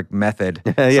Mezrich method.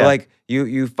 Yeah. So like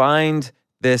you find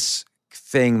this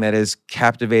thing that is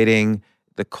captivating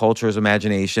the culture's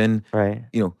imagination, Right.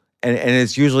 And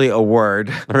it's usually a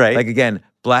word, Right. Like again,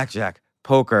 blackjack,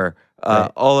 poker,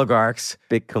 Right. oligarchs,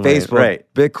 Bitcoin, Facebook,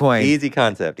 right. Bitcoin, Easy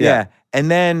concept. yeah. And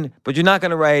then, but you're not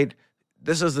going to write,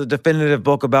 this is the definitive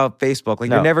book about Facebook. Like,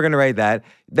 No. you're never going to write that.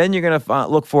 Then you're going to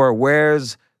look for,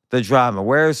 where's the drama?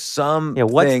 Where's some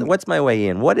What's my way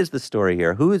in? What is the story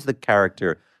here? Who is the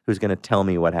character who's going to tell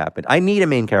me what happened? I need a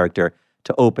main character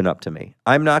to open up to me.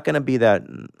 I'm not going to be that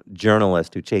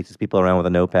journalist who chases people around with a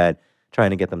notepad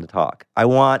trying to get them to talk. I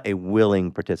want a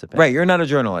willing participant. Right, you're not a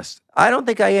journalist. I don't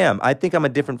think I am. I think I'm a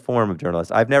different form of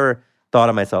journalist. I've never thought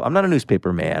of myself. I'm not a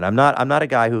newspaper man. I'm not a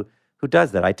guy who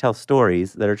does that. I tell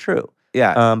stories that are true.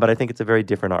 Yeah. But I think it's a very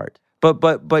different art.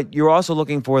 But you're also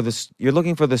looking for this. You're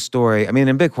looking for the story. I mean,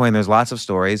 in Bitcoin, there's lots of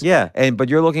stories. Yeah. But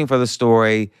you're looking for the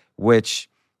story which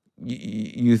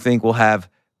you think will have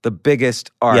the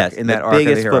biggest arc in that arc of the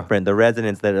biggest hero. footprint, the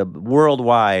resonance that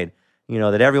worldwide,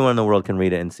 that everyone in the world can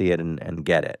read it and see it and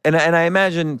get it. And I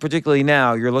imagine, particularly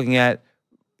now, you're looking at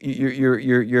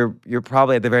you're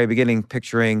probably at the very beginning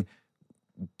picturing,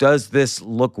 does this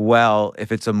look well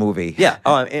if it's a movie? Yeah.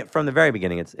 From the very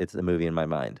beginning, it's a movie in my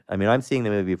mind. I mean, I'm seeing the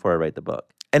movie before I write the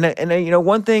book. And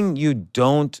one thing you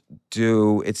don't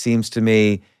do, it seems to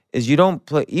me, is you don't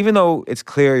play, even though it's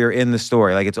clear you're in the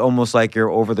story, like it's almost like you're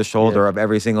over the shoulder of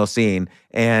every single scene,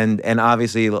 and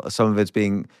obviously some of it's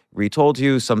being retold to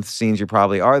you, some scenes you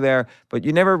probably are there, but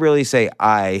you never really say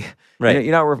I. Right.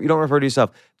 You don't refer to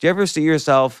yourself. Do you ever see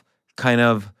yourself kind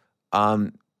of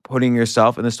putting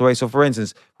yourself in the story? So, for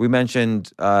instance, we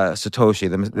mentioned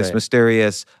Satoshi, this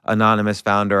mysterious anonymous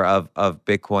founder of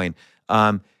Bitcoin.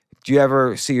 Do you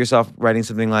ever see yourself writing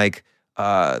something like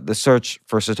the search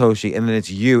for Satoshi, and then it's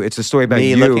you? It's a story about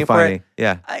Me you looking finding. for it?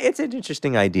 Yeah, It's an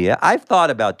interesting idea. I've thought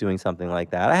about doing something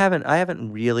like that. I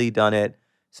haven't really done it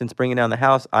since Bringing Down the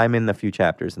House. I'm in the few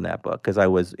chapters in that book because I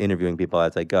was interviewing people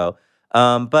as I go.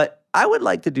 But I would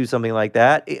like to do something like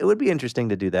that. It would be interesting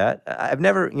to do that. I've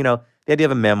never, the idea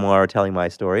of a memoir telling my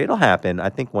story, it'll happen. I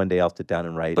think one day I'll sit down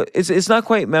and write. but it's not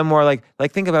quite memoir. Like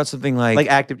think about something like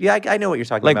active. Yeah, I know what you're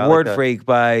talking like about. Word Freak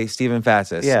by Stephen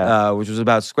Fatsis, which was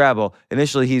about Scrabble.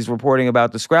 Initially, he's reporting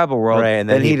about the Scrabble world, Right, and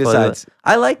then he decides.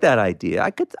 I like that idea. I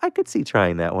could see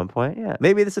trying that at one point. Yeah,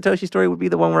 maybe the Satoshi story would be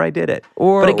the one where I did it.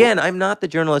 But again, I'm not the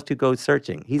journalist who goes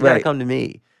searching. He's got to come to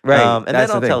me, right? And then That's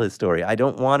I'll the tell thing. his story.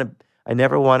 I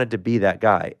never wanted to be that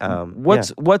guy.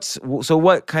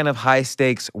 What kind of high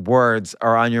stakes words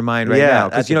are on your mind right now?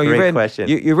 That's a you've great written, question.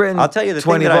 You've written. I'll tell you the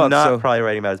 20 thing that books, I'm not so- probably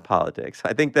writing about is politics.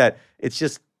 I think that it's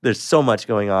just there's so much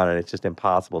going on and it's just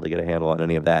impossible to get a handle on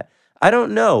any of that. I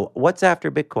don't know what's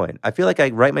after Bitcoin. I feel like I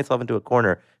write myself into a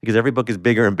corner because every book is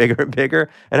bigger and bigger and bigger.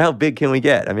 And how big can we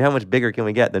get? I mean, how much bigger can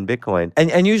we get than Bitcoin?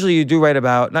 And usually you do write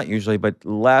about, not usually, but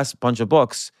last bunch of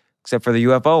books, except for the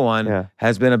UFO one,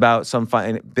 has been about some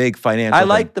big financial I thing.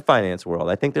 like the finance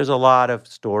world. I think there's a lot of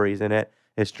stories in it.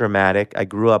 It's dramatic. I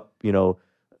grew up,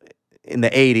 in the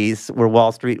 80s where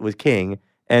Wall Street was king.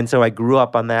 And so I grew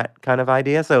up on that kind of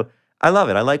idea. So I love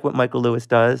it. I like what Michael Lewis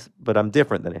does, but I'm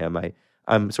different than him.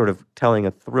 I'm sort of telling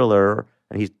a thriller,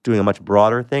 and he's doing a much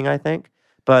broader thing, I think.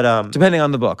 But depending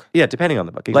on the book. Yeah, depending on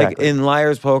the book. Exactly. Like in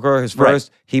Liar's Poker, his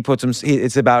first, he puts him.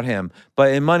 It's about him.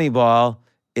 But in Moneyball,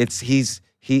 he's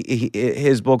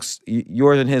his books,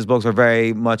 yours and his books are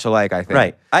very much alike, I think.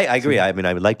 Right. I agree. I mean,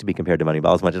 I would like to be compared to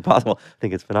Moneyball as much as possible. I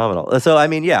think it's phenomenal. So, I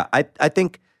mean, yeah, I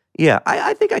think,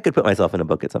 I think I could put myself in a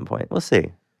book at some point. We'll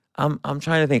see. I'm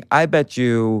trying to think. I bet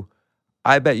you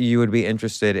would be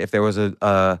interested if there was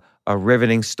a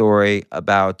riveting story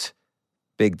about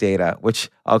big data, which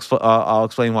I'll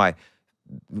explain why.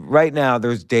 Right now,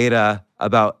 there's data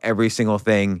about every single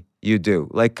thing you do.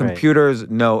 Like computers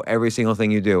know every single thing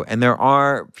you do, and there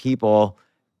are people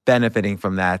benefiting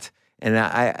from that. And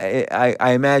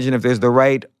I imagine if there's the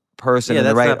right person in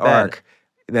the right arc,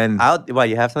 then Why,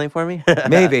 you have something for me?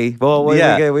 maybe. Well, we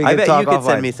can I bet talk you could offline.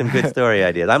 send me some good story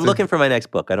ideas. I'm looking for my next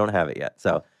book. I don't have it yet,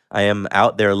 so I am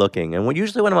out there looking. And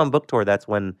usually when I'm on book tour, that's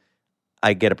when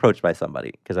I get approached by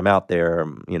somebody because I'm out there,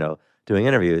 doing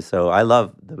interviews. So I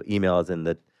love the emails and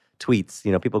the tweets.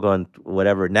 People going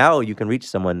whatever. Now you can reach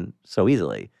someone so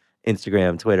easily.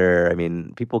 Instagram, Twitter. I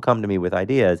mean, people come to me with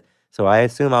ideas. So I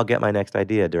assume I'll get my next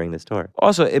idea during this tour.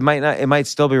 Also, it might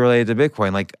still be related to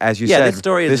Bitcoin, like as you said. Yeah, this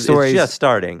story is just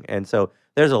starting, and so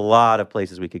there's a lot of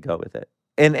places we could go with it.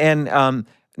 And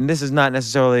this is not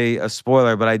necessarily a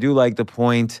spoiler, but I do like the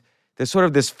point. There's sort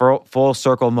of this full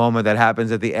circle moment that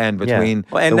happens at the end between.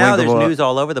 Well, and now there's news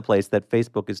all over the place that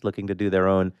Facebook is looking to do their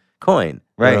own coin,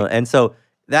 right? And so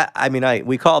that, I mean,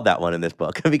 we called that one in this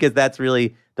book because that's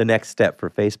really the next step for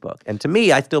Facebook. And to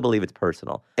me, I still believe it's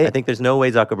personal. I think there's no way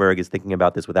Zuckerberg is thinking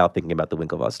about this without thinking about the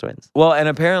Winklevoss twins. Well, and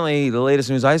apparently the latest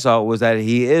news I saw was that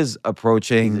he is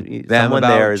approaching them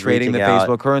about trading the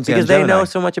Facebook currency because on they Gemini. know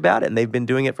so much about it, and they've been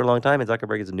doing it for a long time, and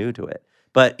Zuckerberg is new to it.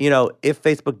 But, if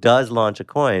Facebook does launch a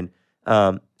coin,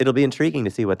 it'll be intriguing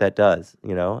to see what that does,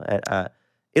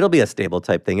 It'll be a stable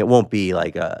type thing. It won't be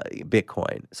like a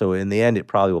Bitcoin. So in the end, it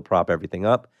probably will prop everything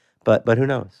up. But who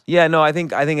knows? Yeah, no, I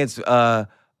think it's a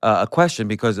question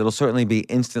because it'll certainly be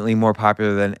instantly more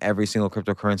popular than every single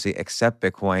cryptocurrency except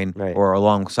Bitcoin or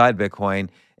alongside Bitcoin.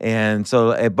 And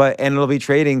so, and it'll be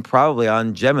trading probably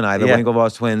on Gemini, the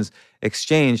Winklevoss twins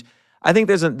exchange. I think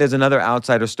there's another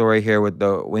outsider story here with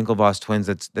the Winklevoss twins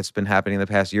that's been happening the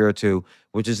past year or two,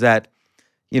 which is that,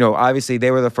 obviously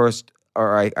they were the first,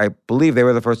 or I believe they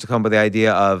were the first to come up with the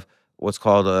idea of what's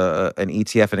called an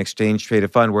ETF, an exchange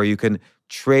traded fund, where you can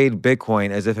trade Bitcoin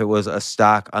as if it was a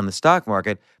stock on the stock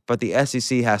market, but the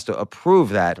SEC has to approve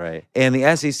that. Right. And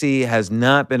the SEC has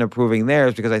not been approving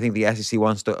theirs because I think the SEC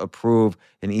wants to approve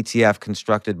an ETF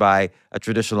constructed by a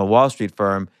traditional Wall Street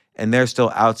firm, and they're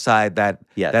still outside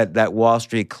that Wall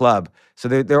Street club. So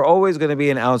they're always going to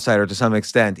be an outsider to some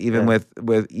extent, even with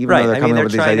though they're coming up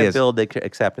with these ideas. They're trying to build the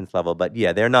acceptance level, but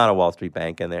they're not a Wall Street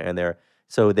bank, and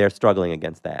they're struggling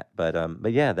against that. But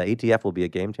yeah, the ETF will be a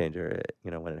game changer,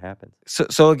 when it happens.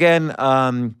 So again,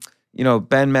 Ben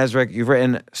Mezrich, you've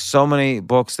written so many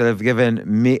books that have given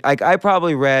me. I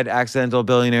probably read Accidental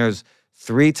Billionaires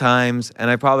 3 times, and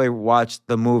I probably watched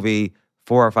the movie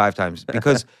 4 or 5 times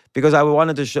because I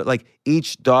wanted to show, like,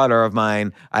 each daughter of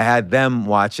mine, I had them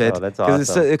watch it. Oh, that's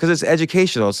awesome. Because it's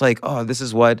educational. It's like, oh, this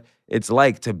is what it's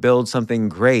like to build something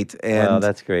great. And, oh,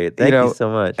 that's great. Thank you so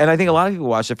much. And I think a lot of people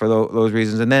watch it for those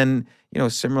reasons. And then,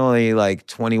 similarly, like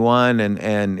 21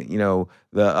 and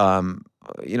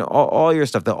the all your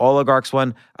stuff, the Oligarchs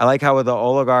one. I like how with the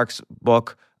Oligarchs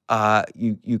book,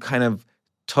 you kind of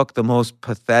took the most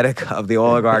pathetic of the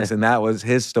oligarchs, and that was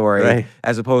his story,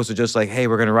 as opposed to just like, hey,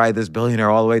 we're going to ride this billionaire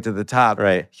all the way to the top.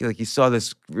 Right. He saw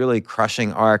this really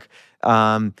crushing arc.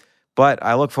 But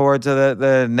I look forward to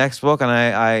the next book, and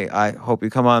I hope you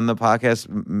come on the podcast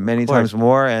many times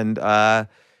more. And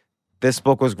this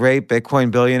book was great,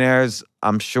 Bitcoin Billionaires.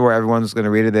 I'm sure everyone's going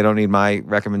to read it. They don't need my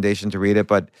recommendation to read it,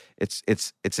 but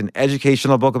it's an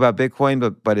educational book about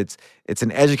Bitcoin, but it's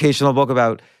an educational book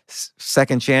about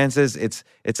second chances.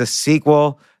 It's a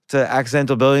sequel to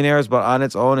Accidental Billionaires, but on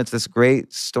its own, it's this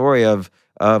great story of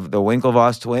the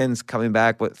Winklevoss twins coming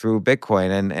back through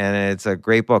Bitcoin, and it's a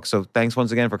great book. So thanks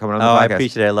once again for coming on the podcast. I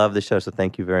appreciate it. I love the show, so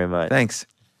thank you very much. Thanks.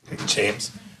 Hey,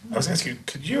 James, I was going to ask you,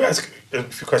 could you ask a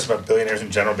few questions about billionaires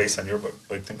in general based on your book,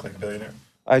 like Think Like a Billionaire?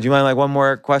 Do you mind one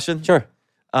more question? Sure.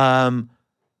 All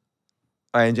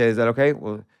right, and Jay, is that okay?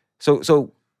 Well,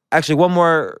 so actually one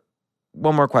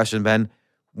more question, Ben.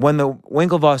 When the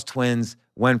Winklevoss twins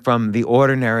went from the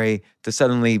ordinary to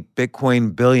suddenly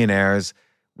Bitcoin billionaires,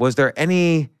 was there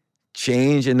any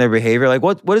change in their behavior? Like,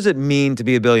 what does it mean to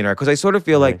be a billionaire? Because I sort of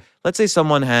feel like, let's say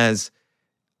someone has,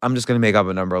 I'm just going to make up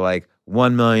a number, like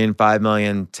 1 million, 5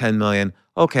 million, 10 million.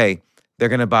 Okay, they're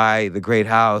going to buy the great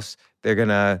house. They're going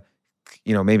to,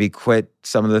 maybe quit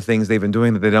some of the things they've been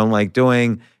doing that they don't like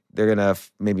doing. They're going to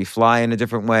maybe fly in a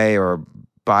different way or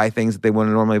buy things that they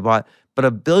wouldn't normally buy. But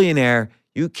a billionaire,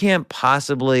 you can't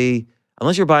possibly,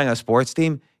 unless you're buying a sports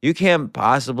team, you can't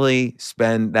possibly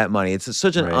spend that money. It's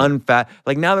such an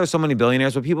like now there's so many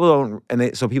billionaires, but people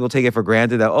don't, so people take it for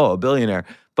granted that, a billionaire.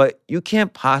 But you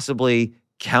can't possibly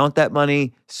count that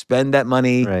money, spend that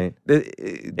money. Right.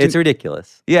 It's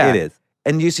ridiculous. Yeah. It is.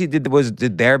 And you see, did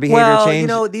their behavior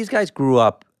change? These guys grew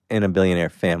up in a billionaire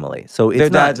family. So it's Their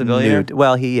not dad's a billionaire?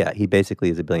 Well, he basically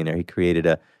is a billionaire. He created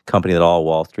a company that all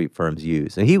Wall Street firms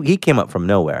use. And he came up from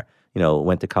nowhere.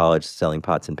 Went to college selling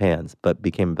pots and pans, but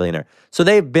became a billionaire. So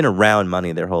they've been around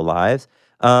money their whole lives.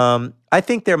 I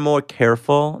think they're more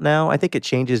careful now. I think it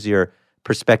changes your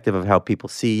perspective of how people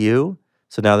see you.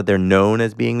 So now that they're known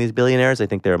as being these billionaires, I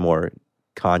think they're more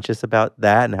conscious about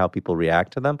that and how people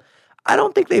react to them. I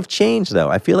don't think they've changed, though.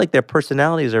 I feel like their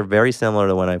personalities are very similar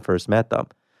to when I first met them.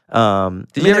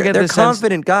 Did you ever get they're the sense-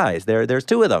 confident guys. There's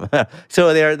two of them.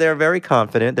 So they're very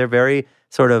confident. They're very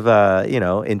sort of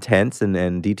intense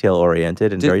and detail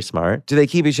oriented and very smart. Do they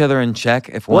keep each other in check?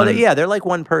 They're like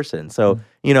one person. So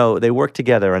they work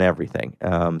together on everything.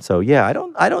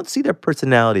 I don't see their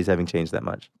personalities having changed that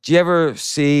much. Do you ever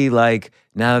see, like,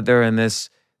 now that they're in this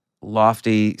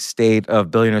lofty state of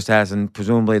billionaire status, and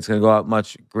presumably it's going to go up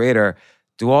much greater,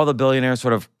 do all the billionaires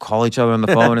sort of call each other on the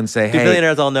phone and say, do hey,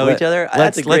 billionaires all know each other?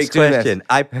 That's a great question.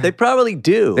 They probably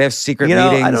do. They have secret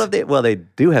meetings. I don't know if they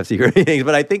do have secret meetings,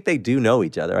 but I think they do know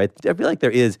each other. I feel like there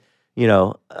is,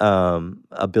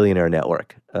 a billionaire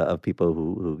network of people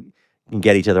who can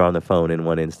get each other on the phone in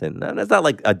one instant. And it's not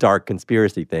like a dark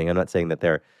conspiracy thing. I'm not saying that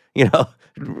they're,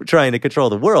 trying to control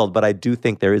the world, but I do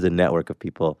think there is a network of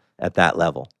people at that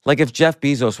level. Like if Jeff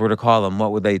Bezos were to call them,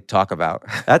 what would they talk about?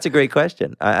 That's a great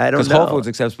question. I don't know. Because Whole Foods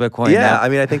accepts Bitcoin. Yeah, now. I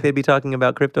mean, I think they'd be talking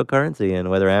about cryptocurrency and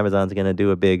whether Amazon's going to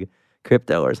do a big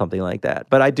crypto or something like that.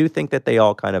 But I do think that they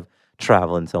all kind of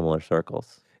travel in similar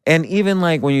circles. And even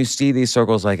like when you see these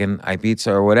circles like in Ibiza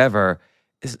or whatever,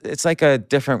 it's like a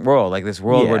different world, like this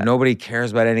world where nobody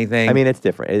cares about anything. I mean, it's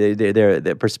different.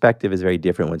 Their perspective is very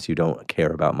different once you don't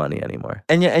care about money anymore.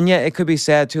 And yet it could be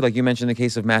sad too. Like you mentioned the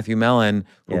case of Matthew Mellon,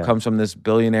 who comes from this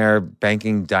billionaire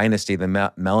banking dynasty,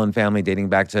 the Mellon family dating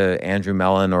back to Andrew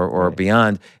Mellon or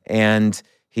beyond. And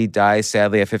he dies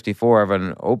sadly at 54 of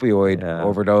an opioid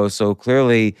overdose. So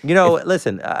clearly...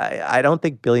 listen, I don't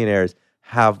think billionaires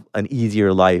have an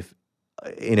easier life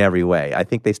in every way. I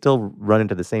think they still run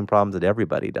into the same problems that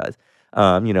everybody does.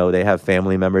 They have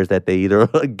family members that they either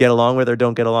get along with or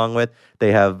don't get along with.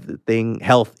 They have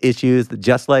health issues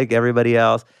just like everybody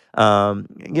else.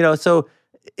 So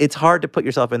it's hard to put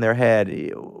yourself in their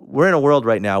head. We're in a world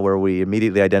right now where we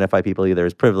immediately identify people either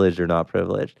as privileged or not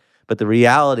privileged. But the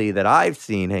reality that I've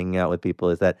seen hanging out with people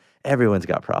is that everyone's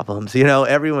got problems.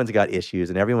 Everyone's got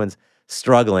issues and everyone's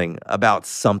struggling about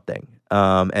something.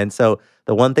 And so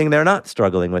the one thing they're not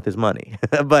struggling with is money,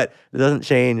 but it doesn't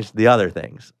change the other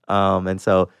things. And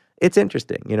so it's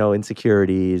interesting,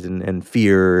 insecurities and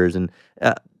fears and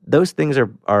those things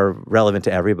are relevant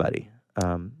to everybody.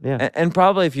 And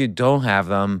probably if you don't have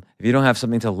them, if you don't have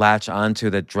something to latch onto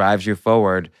that drives you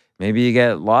forward, maybe you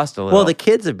get lost a little. Well, the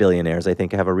kids of billionaires, I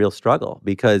think, have a real struggle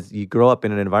because you grow up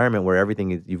in an environment where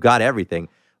you've got everything.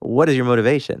 What is your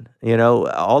motivation?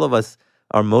 All of us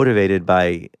are motivated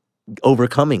by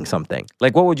overcoming something.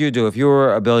 Like, what would you do if you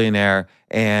were a billionaire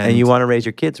and you want to raise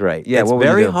your kids right? Yeah, it's what would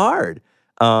you very do? hard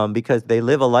because they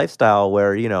live a lifestyle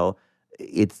where you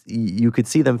could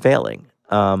see them failing.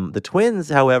 The twins,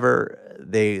 however,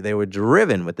 they were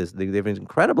driven with this. They have an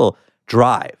incredible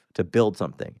drive to build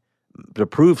something, to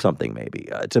prove something, maybe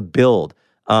to build,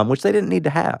 which they didn't need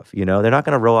to have. They're not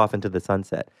going to roll off into the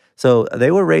sunset. So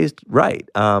they were raised right.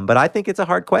 But I think it's a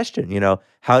hard question.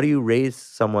 How do you raise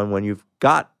someone when you've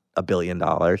got $1 billion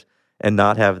and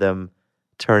not have them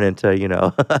turn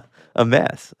into, a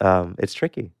mess? It's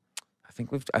tricky.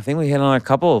 I think we hit on a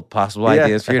couple possible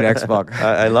ideas for your next book.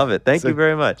 I love it. Thank you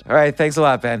very much. All right. Thanks a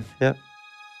lot, Ben. Yep.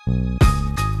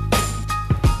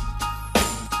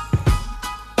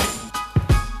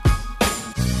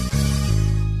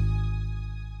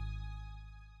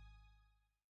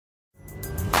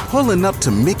 Pulling up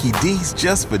to Mickey D's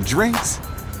just for drinks?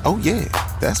 Oh yeah,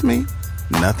 that's me.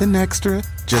 Nothing extra,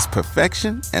 just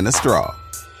perfection and a straw.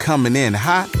 Coming in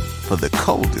hot for the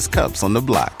coldest cups on the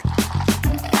block.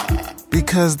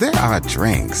 Because there are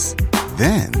drinks.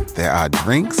 Then there are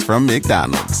drinks from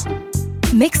McDonald's.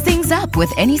 Mix things up with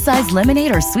any size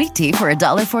lemonade or sweet tea for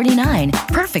 $1.49.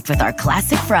 Perfect with our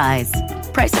classic fries.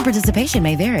 Price and participation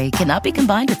may vary. Cannot be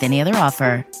combined with any other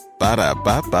offer.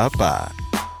 Ba-da-ba-ba-ba.